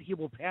gets it, he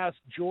will pass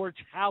George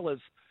Halas,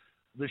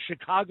 the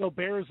Chicago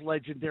Bears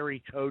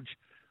legendary coach,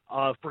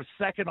 for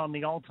second on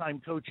the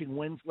all-time coaching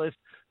wins list.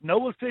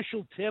 No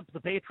official tip. The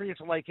Patriots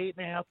are like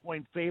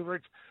 8.5-point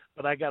favorites,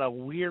 but I got a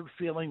weird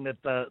feeling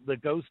that the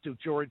ghost of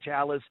George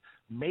Halas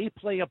may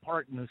play a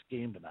part in this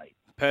game tonight.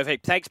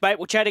 Perfect. Thanks, mate.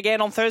 We'll chat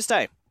again on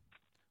Thursday.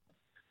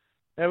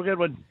 Have a good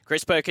one.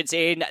 Chris Perkins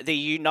in the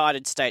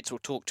United States. We'll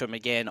talk to him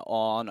again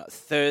on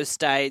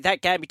Thursday.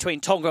 That game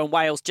between Tonga and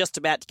Wales just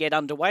about to get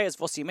underway. As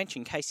Vossi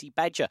mentioned, Casey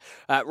Badger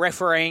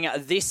refereeing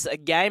this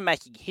game,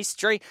 making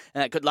history.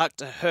 Good luck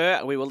to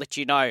her. We will let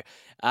you know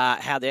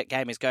how that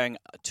game is going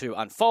to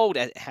unfold,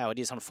 how it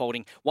is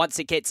unfolding once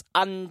it gets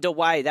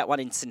underway. That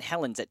one in St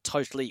Helens at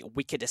Totally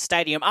Wicked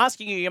Stadium.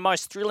 Asking you your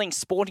most thrilling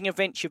sporting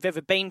event you've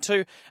ever been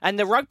to, and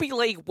the Rugby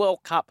League World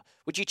Cup.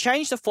 Would you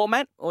change the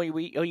format, or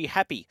are you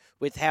happy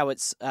with how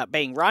it's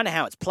being run,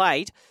 how it's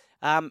played?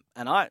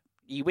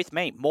 You with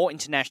me? More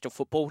international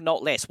football,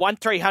 not less.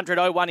 1300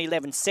 01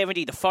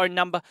 1170, the phone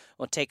number,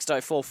 or text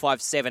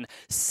 0457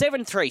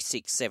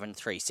 736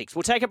 736.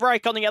 We'll take a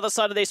break. On the other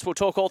side of this, we'll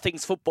talk all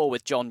things football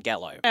with John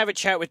Gallo. Have a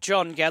chat with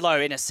John Gallo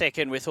in a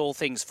second with all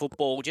things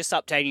football. Just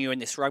updating you in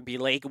this Rugby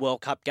League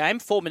World Cup game.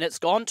 4 minutes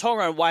gone.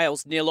 Tonga and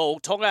Wales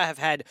 0-0. Tonga have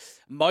had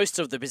most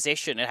of the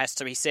possession, it has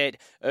to be said,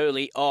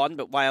 early on,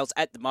 but Wales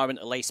at the moment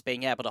at least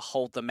being able to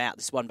hold them out.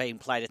 This one being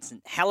played at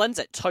St Helens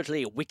at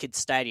Totally Wicked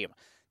Stadium.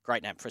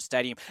 Great name for a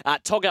stadium.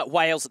 Tonga,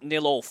 Wales,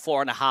 0-0,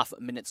 4.5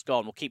 minutes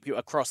gone. We'll keep you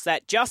across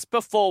that. Just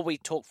before we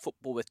talk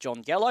football with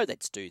John Gallo,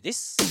 let's do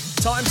this.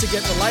 Time to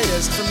get the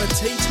latest from the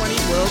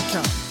T20 World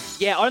Cup.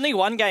 Yeah, only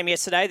one game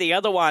yesterday. The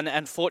other one,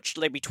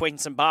 unfortunately, between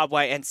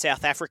Zimbabwe and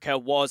South Africa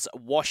was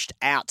washed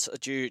out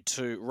due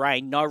to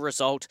rain. No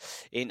result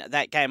in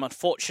that game,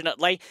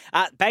 unfortunately.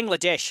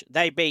 Bangladesh,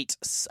 they beat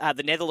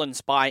the Netherlands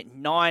by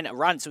 9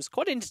 runs. It was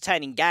quite an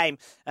entertaining game.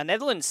 The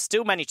Netherlands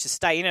still managed to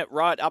stay in it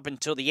right up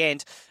until the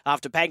end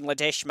after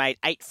Bangladesh made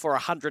 8 for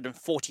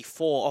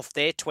 144 off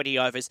their 20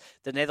 overs.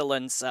 The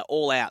Netherlands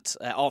all out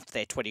off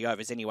their 20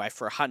 overs anyway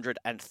for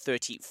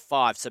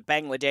 135. So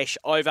Bangladesh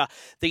over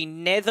the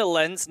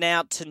Netherlands. Now,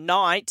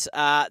 tonight,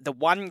 the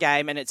one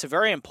game, and it's a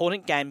very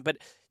important game, but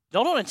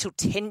not on until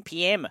 10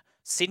 p.m.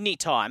 Sydney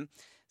time.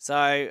 So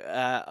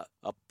I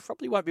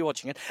probably won't be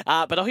watching it,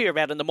 but I'll hear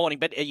about it in the morning.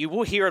 But you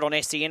will hear it on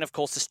SEN, of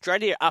course.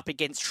 Australia up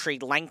against Sri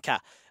Lanka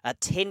at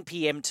 10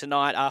 p.m.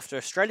 tonight after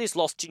Australia's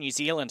lost to New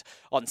Zealand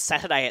on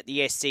Saturday at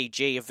the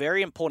SCG. A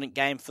very important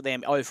game for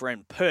them over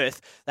in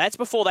Perth. That's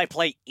before they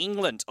play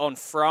England on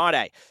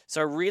Friday.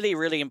 So really,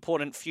 really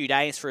important few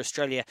days for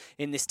Australia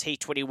in this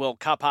T20 World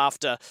Cup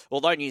after,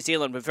 although New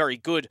Zealand were very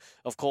good,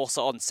 of course,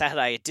 on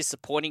Saturday, a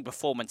disappointing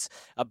performance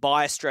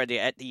by Australia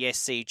at the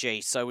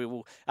SCG. So we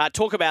will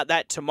talk about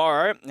that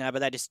tomorrow, but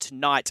that is tonight.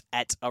 tonight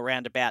at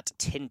around about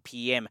 10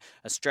 p.m.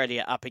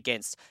 Australia up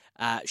against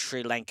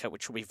Sri Lanka,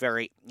 which will be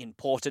very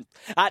important.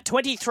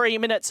 23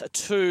 minutes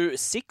to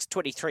 6,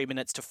 23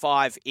 minutes to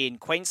 5 in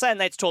Queensland.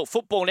 Let's talk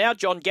football now.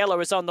 John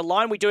Geller is on the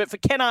line. We do it for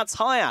Ken Arts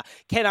Hire.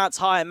 Ken Arts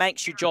Hire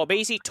makes your job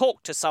easy.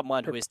 Talk to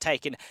someone who has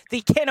taken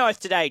the Ken Oath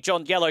today.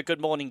 John Geller,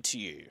 good morning to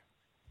you.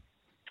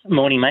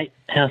 Morning, mate.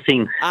 How's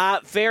things?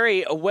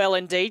 Very well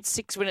indeed.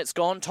 6 minutes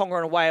gone. Tonga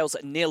and Wales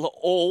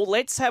 0-all.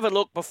 Let's have a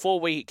look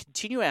before we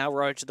continue our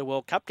road to the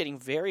World Cup. Getting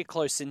very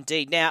close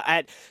indeed. Now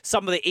at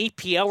some of the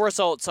EPL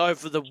results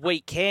over the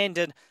weekend.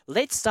 And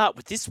let's start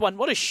with this one.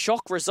 What a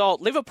shock result.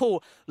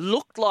 Liverpool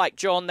looked like,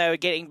 John, they were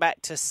getting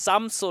back to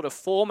some sort of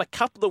form. A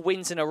couple of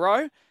wins in a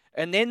row.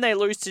 And then they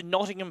lose to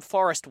Nottingham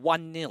Forest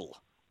 1-0.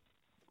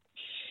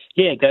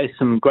 Yeah, it goes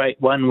from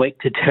great one week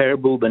to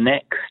terrible the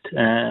next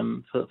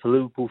for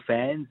Liverpool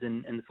fans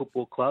and the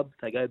football club.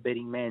 They go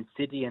beating Man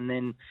City and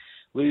then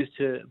lose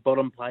to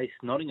bottom place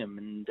Nottingham.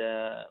 And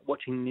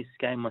watching this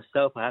game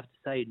myself, I have to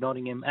say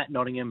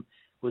Nottingham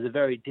was a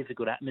very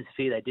difficult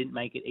atmosphere. They didn't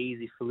make it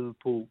easy for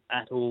Liverpool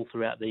at all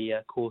throughout the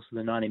course of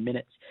the 90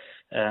 minutes.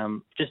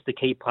 Just the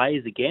key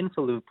players again for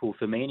Liverpool,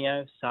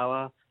 Firmino,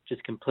 Salah,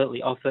 just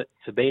completely off it.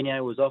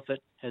 Fabinho was off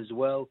it as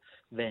well.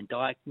 Van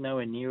Dijk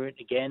nowhere near it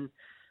again.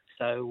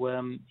 So,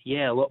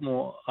 a lot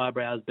more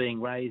eyebrows being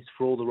raised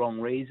for all the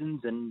wrong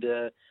reasons. And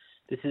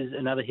this is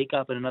another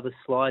hiccup and another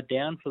slide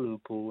down for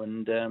Liverpool.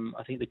 And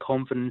I think the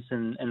confidence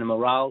and the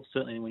morale,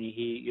 certainly when you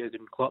hear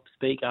Jurgen Klopp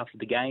speak after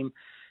the game,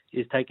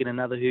 is taking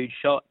another huge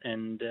shot.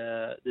 And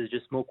there's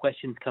just more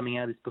questions coming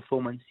out of this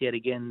performance yet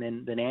again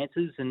than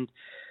answers. And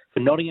for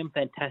Nottingham,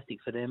 fantastic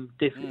for them.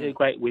 Definitely a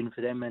great win for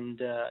them and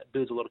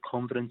builds a lot of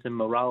confidence and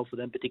morale for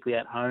them, particularly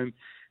at home.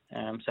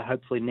 So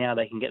hopefully now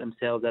they can get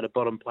themselves out of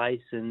bottom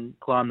place and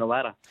climb the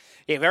ladder.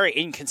 Yeah, very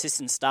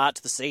inconsistent start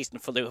to the season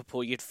for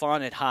Liverpool. You'd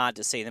find it hard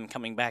to see them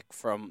coming back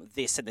from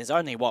this. And there's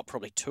only,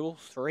 probably 2 or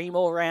 3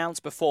 more rounds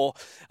before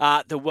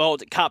the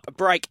World Cup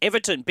break.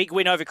 Everton, big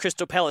win over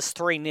Crystal Palace,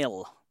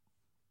 3-0.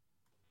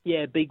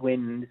 Yeah, big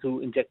win. This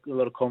will inject a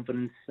lot of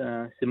confidence,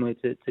 similar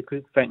to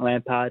Frank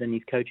Lampard and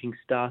his coaching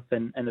staff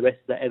and the rest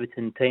of the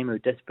Everton team who are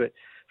desperate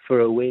for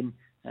a win.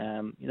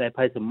 They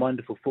played some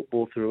wonderful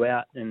football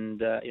throughout,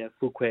 and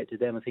full credit to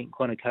them. I think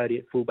Conor Cody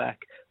at fullback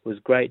was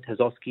great.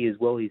 Tazowski as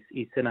well. His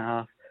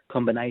centre-half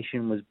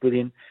combination was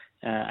brilliant.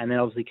 And then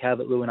obviously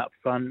Calvert-Lewin up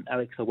front.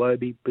 Alex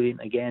Iwobi,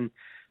 brilliant again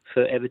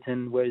for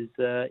Everton. Whereas,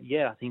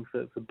 I think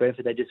for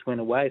Brentford, they just went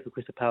away. For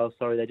Crystal Palace,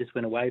 they just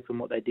went away from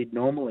what they did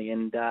normally.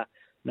 And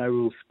no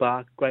real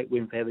spark. Great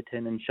win for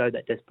Everton and showed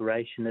that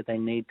desperation that they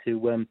need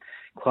to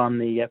climb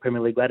the Premier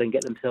League ladder and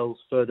get themselves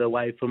further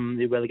away from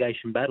the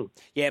relegation battle.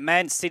 Yeah,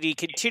 Man City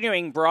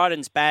continuing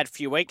Brighton's bad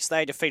few weeks.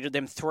 They defeated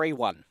them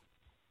 3-1.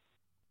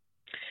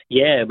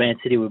 Yeah, Man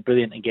City were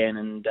brilliant again,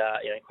 and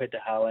credit to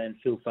Haaland,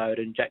 Phil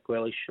Foden, Jack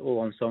Grealish, all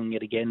on song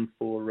yet again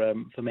for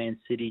Man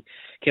City.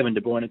 Kevin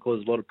De Bruyne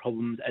caused a lot of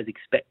problems as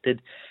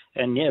expected,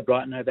 and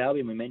Brighton Hove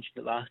Albion. We mentioned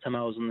it last time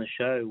I was on the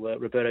show.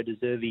 Roberto De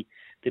Zerbi,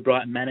 the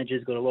Brighton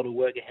manager's got a lot of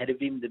work ahead of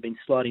him. They've been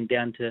sliding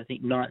down to I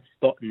think 9th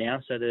spot now,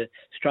 so they're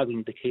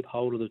struggling to keep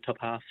hold of the top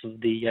half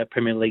of the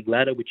Premier League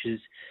ladder, which is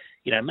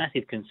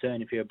massive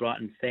concern if you're a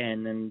Brighton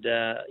fan. And,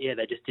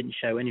 they just didn't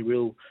show any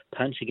real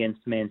punch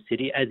against Man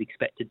City, as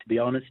expected, to be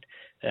honest.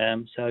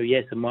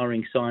 Some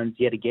worrying signs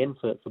yet again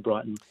for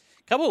Brighton.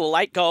 Couple of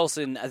late goals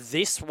in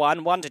this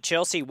one. One to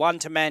Chelsea, one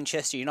to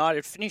Manchester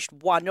United. Finished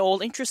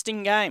 1-1.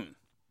 Interesting game.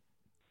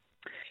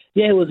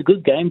 Yeah, it was a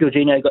good game.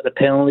 Jorginho got the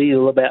penalty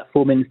with about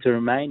 4 minutes to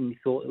remain. He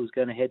thought it was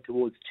going to head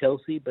towards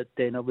Chelsea, but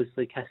then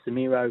obviously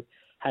Casemiro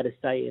had a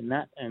say in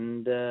that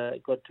and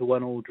got to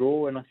 1-1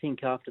 draw. And I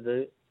think after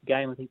the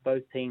game, I think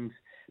both teams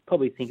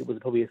probably think it was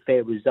probably a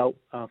fair result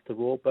after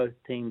all. Both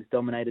teams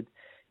dominated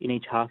in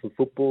each half of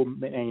football.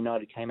 Man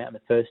United came out in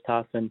the first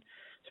half and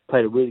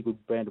played a really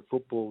good brand of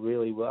football,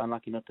 really were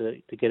unlucky not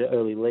to get an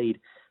early lead.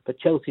 But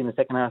Chelsea in the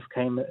second half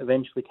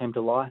eventually came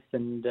to life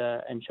and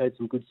showed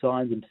some good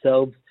signs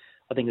themselves.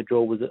 I think a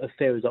draw was a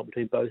fair result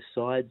between both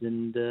sides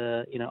and,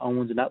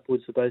 onwards and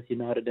upwards for both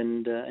United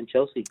and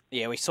Chelsea.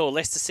 Yeah, we saw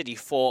Leicester City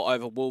 4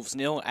 over Wolves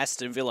 0,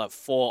 Aston Villa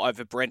 4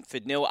 over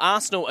Brentford 0.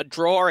 Arsenal a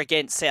draw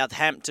against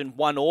Southampton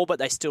 1-1, but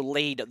they still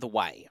lead the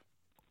way.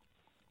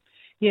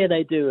 Yeah,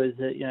 they do. As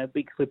a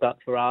big slip up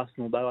for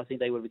Arsenal, though. I think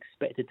they would have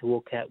expected to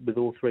walk out with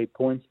all 3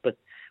 points, but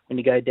when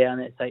you go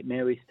down at St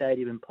Mary's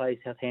Stadium and play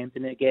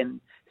Southampton,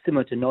 again,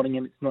 similar to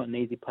Nottingham, it's not an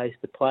easy place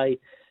to play.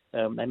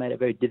 They made it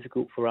very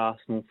difficult for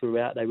Arsenal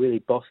throughout. They really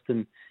bossed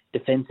them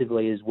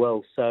defensively as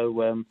well.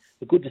 So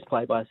a good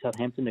display by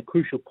Southampton, a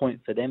crucial point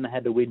for them. They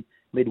had to win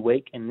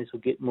midweek, and this will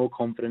get more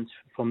confidence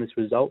from this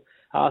result.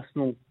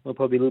 Arsenal were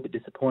probably a little bit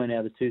disappointed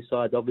out of the two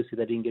sides. Obviously,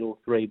 they didn't get all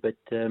 3, but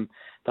they'll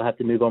have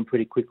to move on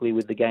pretty quickly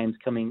with the games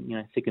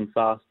coming thick and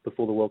fast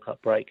before the World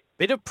Cup break.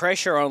 Bit of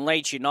pressure on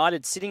Leeds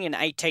United, sitting in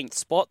 18th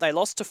spot. They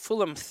lost to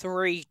Fulham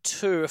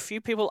 3-2. A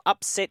few people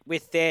upset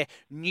with their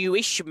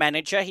newish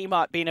manager. He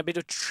might be in a bit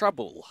of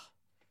trouble.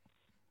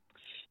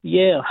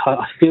 Yeah,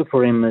 I feel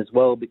for him as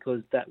well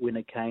because that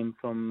winner came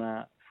from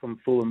from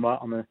Fulham right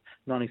on the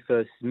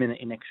 91st minute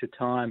in extra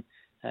time.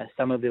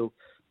 Somerville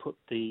put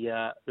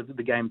the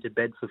game to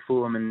bed for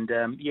Fulham, and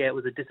it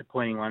was a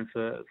disappointing one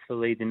for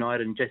Leeds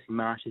United. And Jesse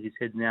Marsch, as you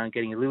said, now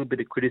getting a little bit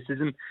of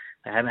criticism.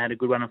 They haven't had a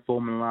good run of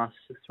form in the last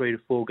 3 to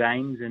 4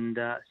 games, and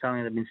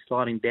suddenly they've been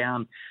sliding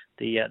down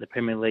the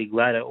Premier League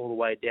ladder all the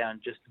way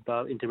down just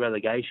above into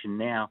relegation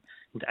now,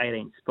 into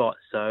 18th spot.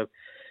 So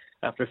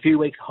after a few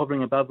weeks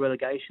hovering above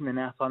relegation, they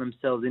now find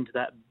themselves into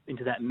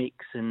that mix.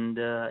 And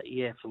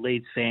for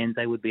Leeds fans,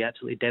 they would be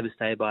absolutely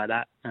devastated by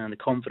that. The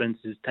confidence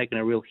has taken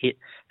a real hit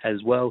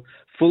as well.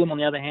 Fulham, on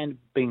the other hand,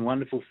 being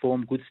wonderful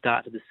form, good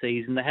start to the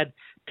season. They had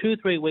 2 or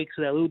 3 weeks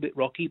where they were a little bit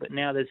rocky, but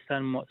now they've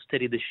somewhat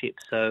steadied the ship.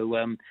 So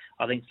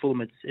I think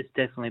Fulham, it's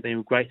definitely been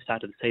a great start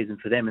to the season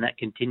for them, and that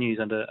continues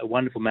under a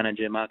wonderful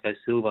manager, Marco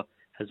Silva,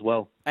 as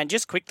well. And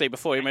just quickly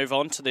before we move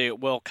on to the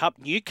World Cup,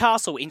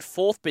 Newcastle in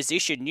 4th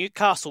position.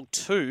 Newcastle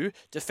 2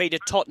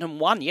 defeated Tottenham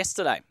 1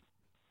 yesterday.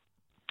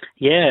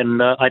 Yeah,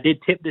 and I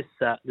did tip this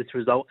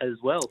result as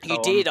well. So you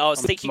did. I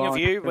was thinking of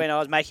you when I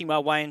was making my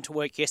way into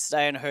work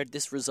yesterday and heard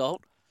this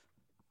result.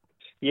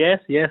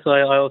 Yes. I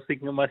was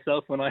thinking of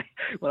myself when I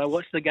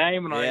watched the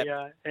game and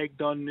I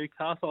egged on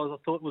Newcastle. I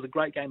thought it was a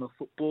great game of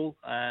football.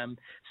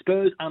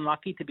 Spurs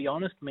unlucky, to be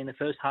honest. I mean, the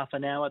first half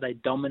an hour they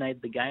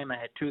dominated the game. They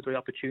had 2 or 3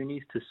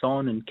 opportunities to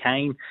Son and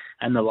Kane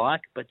and the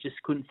like, but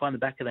just couldn't find the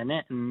back of the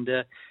net. And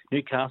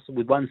Newcastle,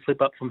 with one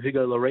slip up from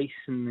Hugo Lloris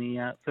in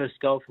the first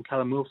goal from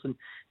Callum Wilson,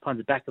 finds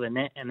the back of the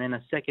net, and then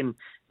a second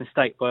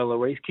mistake by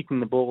Lloris, kicking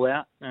the ball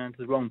out to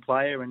the wrong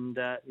player, and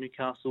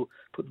Newcastle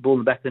put the ball in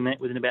the back of the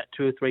net within about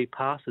 2 or 3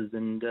 passes,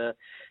 and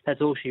that's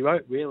all she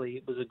wrote, really.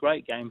 It was a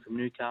great game from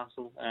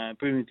Newcastle.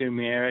 Bruno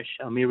Guimaraes,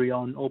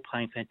 Almiron, all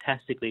playing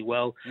fantastically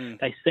well.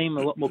 They seem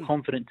a lot more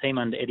confident team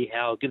under Eddie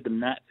Howe. I'll give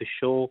them that for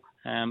sure.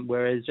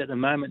 Whereas at the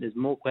moment, there's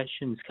more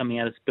questions coming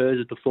out of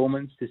Spurs'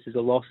 performance. This is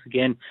a loss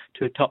again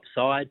to a top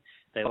side.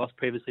 They lost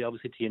previously,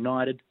 obviously, to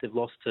United. They've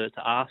lost to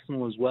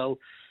Arsenal as well.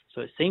 So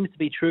it seems to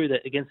be true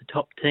that against the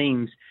top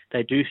teams,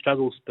 they do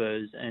struggle,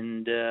 Spurs.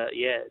 And,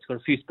 it's got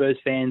a few Spurs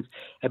fans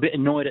a bit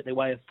annoyed at their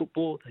way of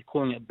football. They're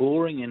calling it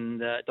boring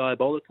and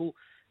diabolical.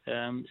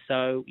 It's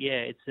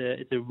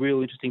a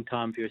real interesting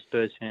time for your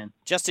Spurs fan.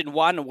 Just in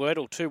 1 word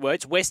or 2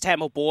 words, West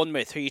Ham or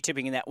Bournemouth, who are you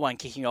tipping in that one,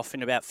 kicking off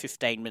in about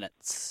 15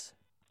 minutes?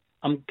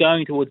 I'm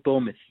going towards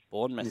Bournemouth.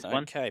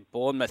 Okay,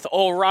 Bournemouth.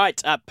 All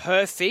right,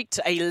 perfect.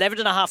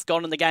 11.5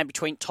 gone in the game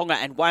between Tonga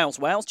and Wales.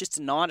 Wales just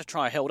a 9 to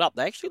try held up.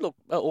 They actually look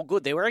all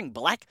good. They're wearing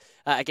black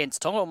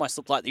against Tonga, almost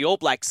look like the All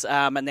Blacks,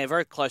 and they're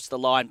very close to the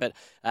line, but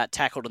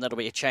tackled, and that'll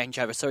be a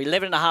changeover. So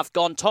 11.5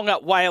 gone. Tonga,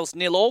 Wales,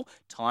 0-0.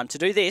 Time to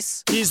do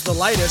this. Here's the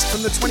latest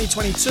from the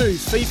 2022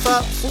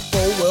 FIFA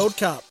Football World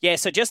Cup. Yeah,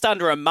 so just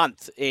under a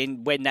month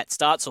in when that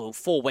starts, or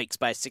 4 weeks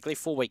basically,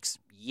 4 weeks.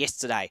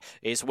 Yesterday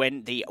is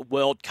when the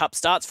World Cup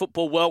starts,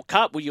 Football World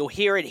Cup. Well, you'll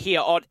hear it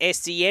here on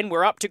SEN.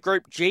 We're up to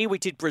Group G. We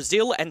did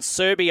Brazil and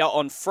Serbia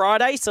on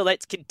Friday, so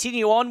let's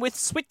continue on with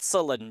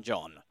Switzerland,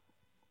 John.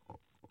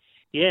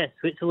 Yeah,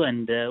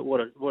 Switzerland, what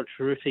a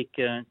terrific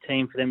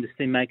team for them to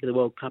still make the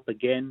World Cup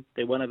again.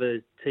 They're one of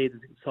the sides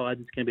that's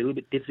going to be a little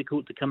bit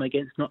difficult to come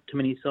against. Not too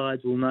many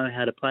sides will know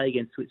how to play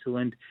against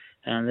Switzerland.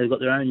 They've got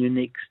their own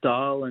unique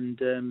style,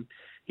 and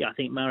I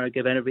think Maro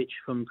Gavanovic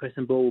from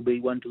Crescent Ball will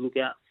be one to look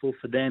out for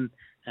them.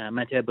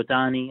 Matteo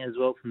Botani as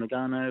well from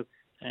Lugano,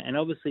 and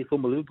obviously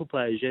former Liverpool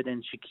player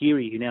Xherdan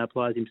Shaqiri, who now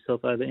applies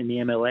himself over in the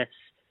MLS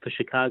for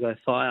Chicago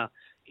Fire,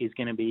 is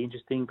going to be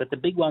interesting. But the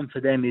big one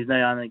for them is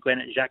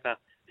Granit Xhaka,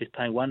 who's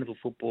playing wonderful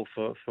football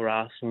for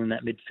Arsenal in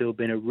that midfield,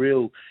 been a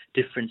real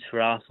difference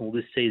for Arsenal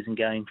this season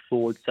going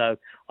forward. So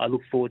I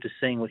look forward to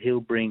seeing what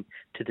he'll bring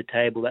to the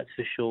table, that's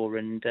for sure.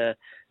 And,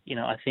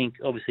 I think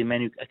obviously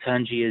Manu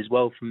Akanji as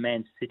well from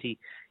Man City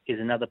is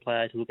another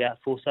player to look out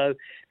for. So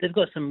they've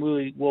got some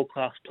really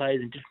world-class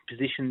players in different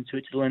positions,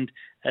 Switzerland,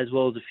 as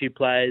well as a few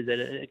players that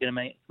are going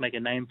to make a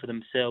name for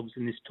themselves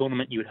in this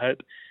tournament, you would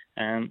hope.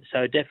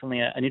 So definitely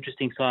an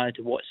interesting side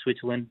to watch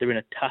Switzerland. They're in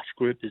a tough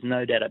group, there's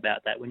no doubt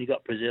about that. When you've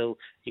got Brazil,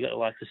 you've got the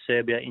likes of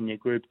Serbia in your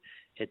group,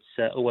 it's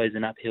always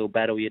an uphill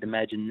battle, you'd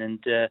imagine. And,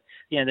 the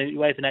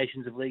UEFA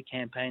Nations of League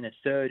campaign are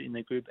third in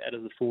the group out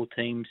of the 4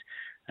 teams.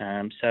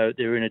 So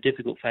they're in a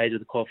difficult phase of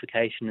the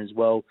qualification as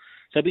well.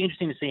 So it'll be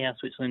interesting to see how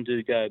Switzerland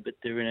do go, but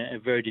they're in a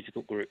very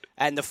difficult group.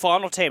 And the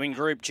final team in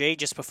Group G,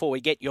 just before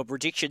we get your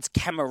predictions,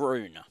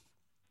 Cameroon.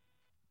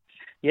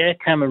 Yeah,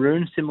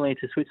 Cameroon, similarly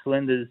to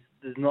Switzerland,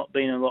 there's not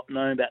been a lot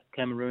known about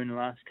Cameroon in the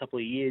last couple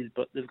of years,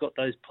 but they've got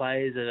those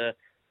players that are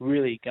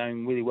really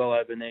going really well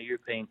over in their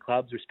European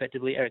clubs,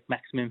 respectively. Eric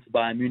Maximin for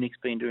Bayern Munich's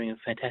been doing a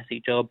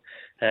fantastic job.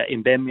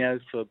 Mbemio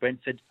for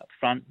Brentford up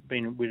front,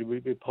 been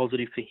really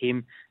positive for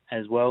him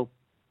as well.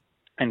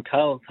 And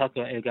Karl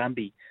Tucker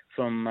Elgambi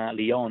from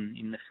Lyon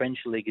in the French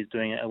league is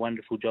doing a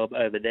wonderful job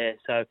over there.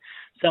 So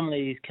some of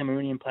these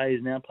Cameroonian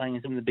players now playing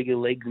in some of the bigger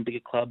leagues and bigger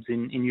clubs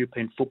in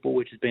European football,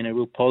 which has been a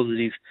real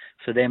positive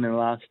for them in the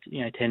last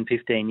 10,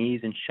 15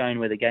 years and shown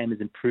where the game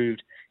has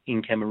improved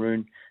in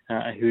Cameroon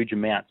a huge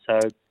amount. So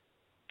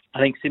I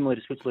think similar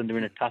to Switzerland, they're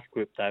in a tough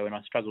group, though, and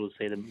I struggle to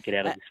see them get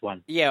out of this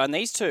one. Yeah, and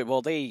these two,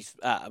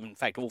 in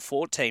fact, all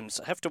four teams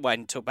have to wait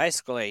until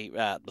basically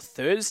the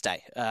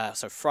Thursday,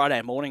 so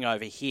Friday morning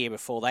over here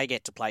before they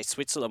get to play.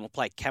 Switzerland will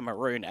play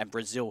Cameroon and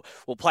Brazil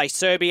will play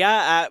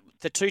Serbia.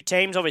 The two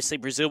teams, obviously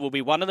Brazil will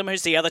be one of them.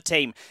 Who's the other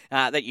team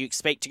that you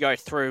expect to go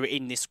through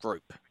in this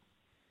group?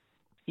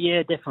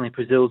 Yeah, definitely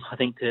Brazil, I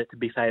think, to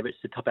be favourites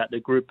to top out the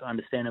group,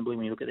 understandably,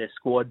 when you look at their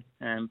squad.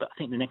 But I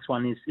think the next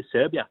one is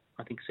Serbia.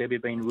 I think Serbia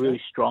have been really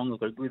strong. They've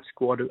got a good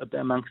squad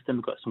amongst them.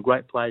 They've got some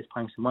great players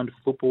playing some wonderful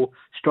football,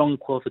 strong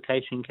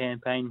qualification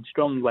campaign,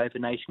 strong UEFA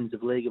Nations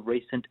of League of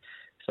recent.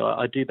 So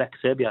I do back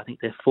Serbia. I think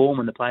their form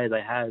and the players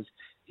they have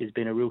has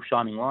been a real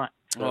shining light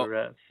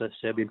for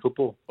Serbian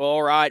football.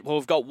 All right, well,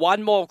 we've got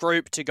one more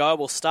group to go.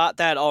 We'll start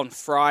that on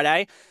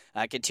Friday.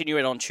 Continue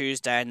it on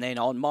Tuesday, and then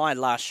on my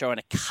last show in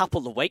a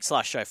couple of weeks,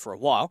 last show for a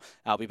while,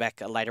 I'll be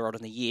back later on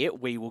in the year,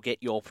 we will get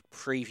your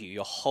preview,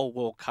 your whole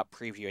World Cup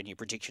preview and your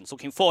predictions.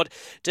 Looking forward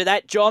to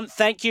that, John.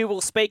 Thank you.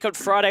 We'll speak on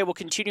Friday. We'll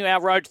continue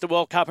our road to the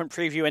World Cup and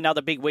preview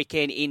another big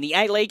weekend in the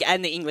A-League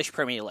and the English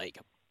Premier League.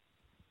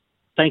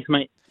 Thanks,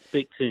 mate.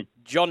 Speak soon.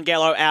 John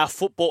Gallo, our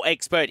football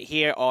expert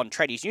here on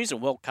Tradies News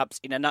and World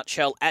Cups in a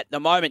nutshell at the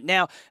moment.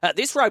 Now,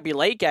 this rugby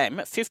league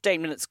game,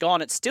 15 minutes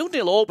gone, it's still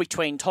 0-0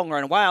 between Tonga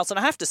and Wales. And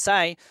I have to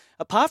say,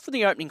 apart from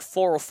the opening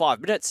 4 or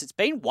 5 minutes, it's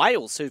been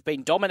Wales who've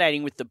been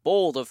dominating with the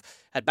ball. They've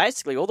had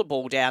basically all the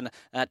ball down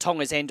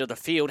Tonga's end of the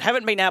field.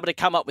 Haven't been able to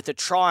come up with a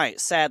try,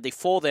 sadly,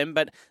 for them,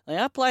 but they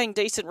are playing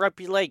decent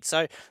rugby league,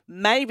 so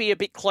maybe a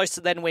bit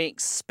closer than we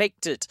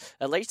expected.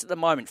 At least at the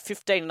moment,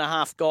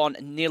 15.5 gone,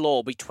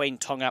 0-0 between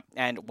Tonga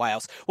and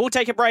Wales. We'll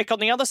take a break. On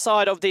the other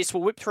side of this,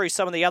 we'll whip through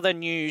some of the other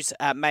news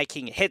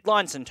making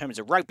headlines in terms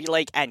of rugby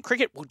league and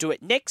cricket. We'll do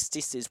it next.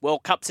 This is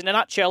World Cups in a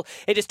nutshell.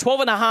 It is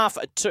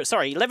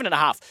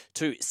 11.5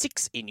 to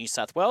 6 in New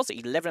South Wales,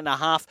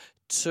 11.5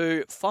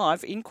 to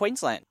 5 in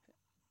Queensland.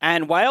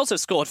 And Wales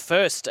have scored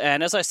first,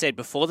 and as I said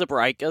before the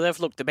break, they've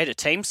looked the better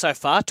team so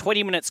far.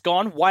 20 minutes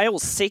gone,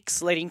 Wales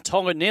 6, leading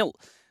Tonga 0.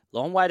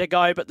 Long way to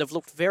go, but they've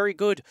looked very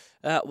good.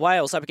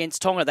 Wales up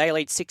against Tonga. They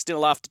lead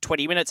 6-0 after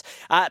 20 minutes.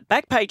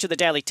 Back page of the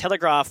Daily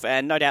Telegraph,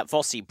 and no doubt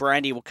Vossi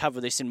Brandy will cover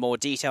this in more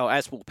detail,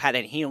 as will Pat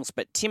and Heels.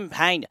 But Tim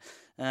Payne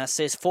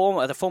says,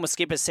 the former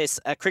skipper says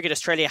Cricket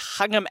Australia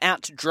hung him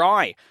out to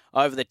dry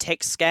over the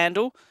text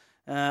scandal.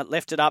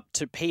 Left it up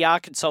to PR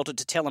consultant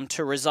to tell him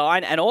to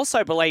resign, and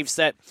also believes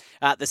that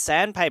the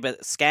sandpaper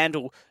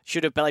scandal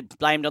should have been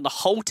blamed on the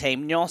whole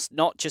team,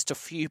 not just a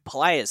few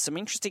players. Some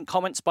interesting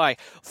comments by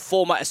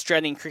former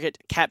Australian cricket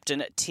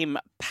captain Tim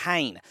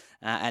Payne.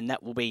 And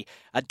that will be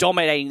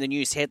dominating the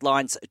news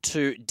headlines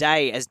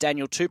today as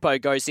Daniel Tupou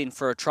goes in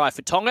for a try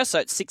for Tonga. So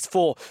it's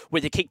 6-4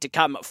 with a kick to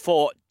come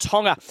for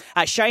Tonga.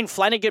 Shane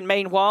Flanagan,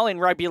 meanwhile, in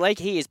rugby league,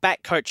 he is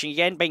back coaching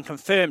again, being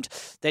confirmed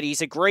that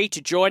he's agreed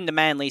to join the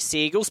Manly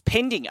Sea Eagles,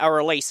 pending a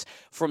release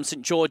from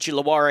St George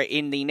Illawarra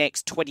in the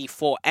next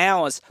 24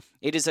 hours.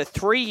 It is a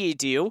 3-year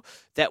deal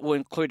that will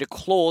include a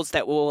clause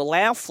that will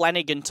allow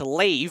Flanagan to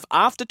leave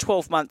after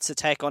 12 months to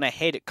take on a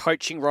head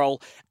coaching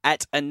role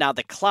at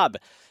another club.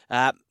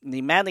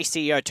 The Manly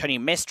CEO, Tony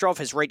Mestrov,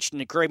 has reached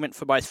an agreement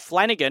for both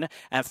Flanagan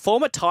and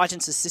former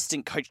Titans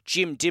assistant coach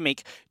Jim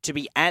Dimmick to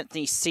be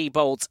Anthony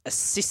Seibold's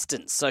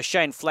assistant. So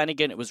Shane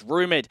Flanagan, it was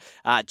rumoured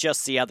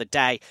just the other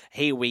day,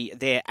 he will be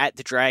there at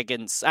the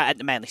Dragons, at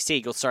the Manly Sea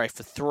Eagles, for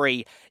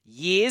 3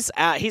 years.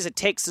 Here's a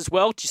text as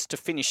well, just to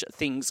finish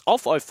things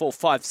off,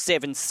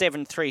 0457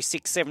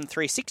 736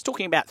 736,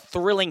 talking about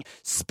thrilling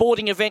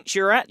sporting events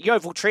you're at.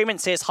 Yeovil Treeman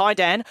says, "Hi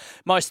Dan,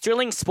 most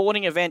thrilling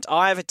sporting event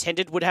I have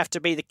attended would have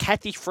to be the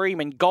Kathy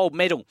Freeman gold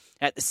medal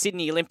at the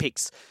Sydney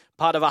Olympics.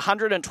 Part of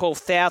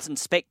 112,000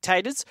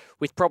 spectators,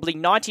 with probably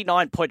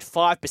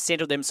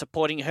 99.5% of them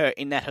supporting her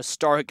in that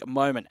historic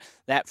moment."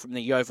 That from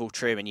the Yeovil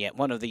Truman,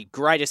 one of the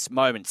greatest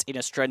moments in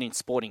Australian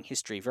sporting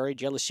history. Very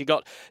jealous you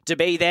got to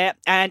be there.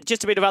 And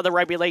just a bit of other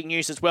rugby league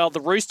news as well.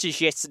 The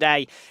Roosters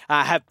yesterday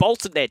have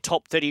bolstered their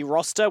top 30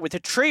 roster with a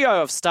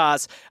trio of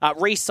stars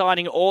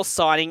re-signing or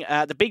signing.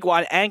 The big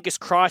one, Angus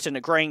Crichton,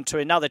 agreeing to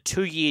another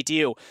 2-year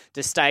deal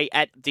to stay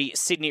at the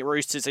Sydney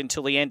Roosters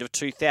until the end of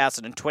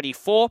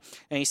 2024.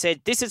 And he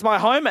said, "This is my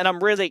home and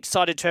I'm really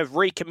excited to have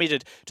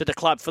recommitted to the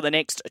club for the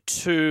next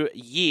 2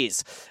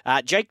 years."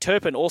 Jake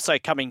Turpin also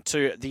coming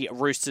to the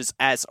Roosters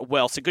as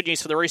well. So good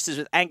news for the Roosters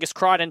with Angus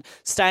Crichton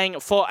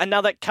staying for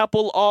another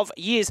couple of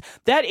years.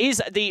 That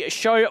is the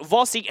show.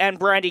 Vossi and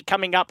Brandy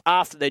coming up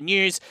after the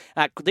news.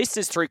 This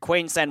is through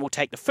Queensland. We'll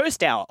take the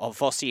first hour of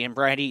Vossi and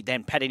Brandy,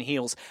 then Pat and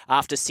Heels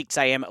after 6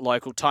 a.m.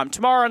 local time.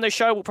 Tomorrow on the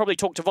show, we'll probably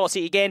talk to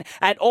Vossi again,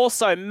 and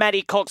also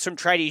Maddie Cox from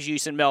Tradies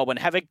Use in Melbourne.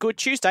 Have a good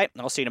Tuesday.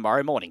 I'll see you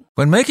tomorrow morning.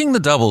 When making the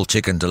double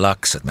chicken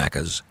deluxe at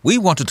Macca's, we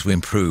wanted to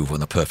improve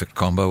on the perfect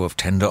combo of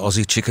tender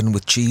Aussie chicken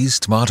with cheese,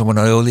 tomato and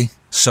aioli.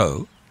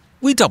 So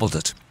we doubled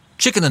it.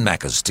 Chicken and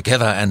Macca's,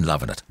 together and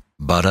loving it.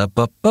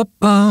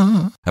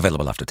 Ba-da-ba-ba-ba.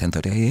 Available after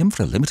 10:30 a.m.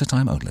 for a limited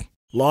time only.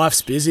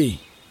 Life's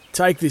busy.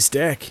 Take this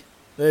deck.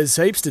 There's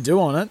heaps to do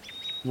on it.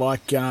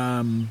 Like,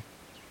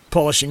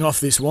 polishing off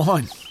this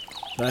wine.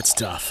 That's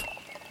tough.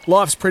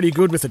 Life's pretty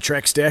good with the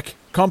Trex deck.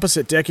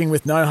 Composite decking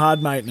with no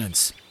hard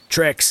maintenance.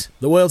 Trex,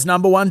 the world's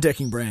 #1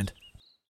 decking brand.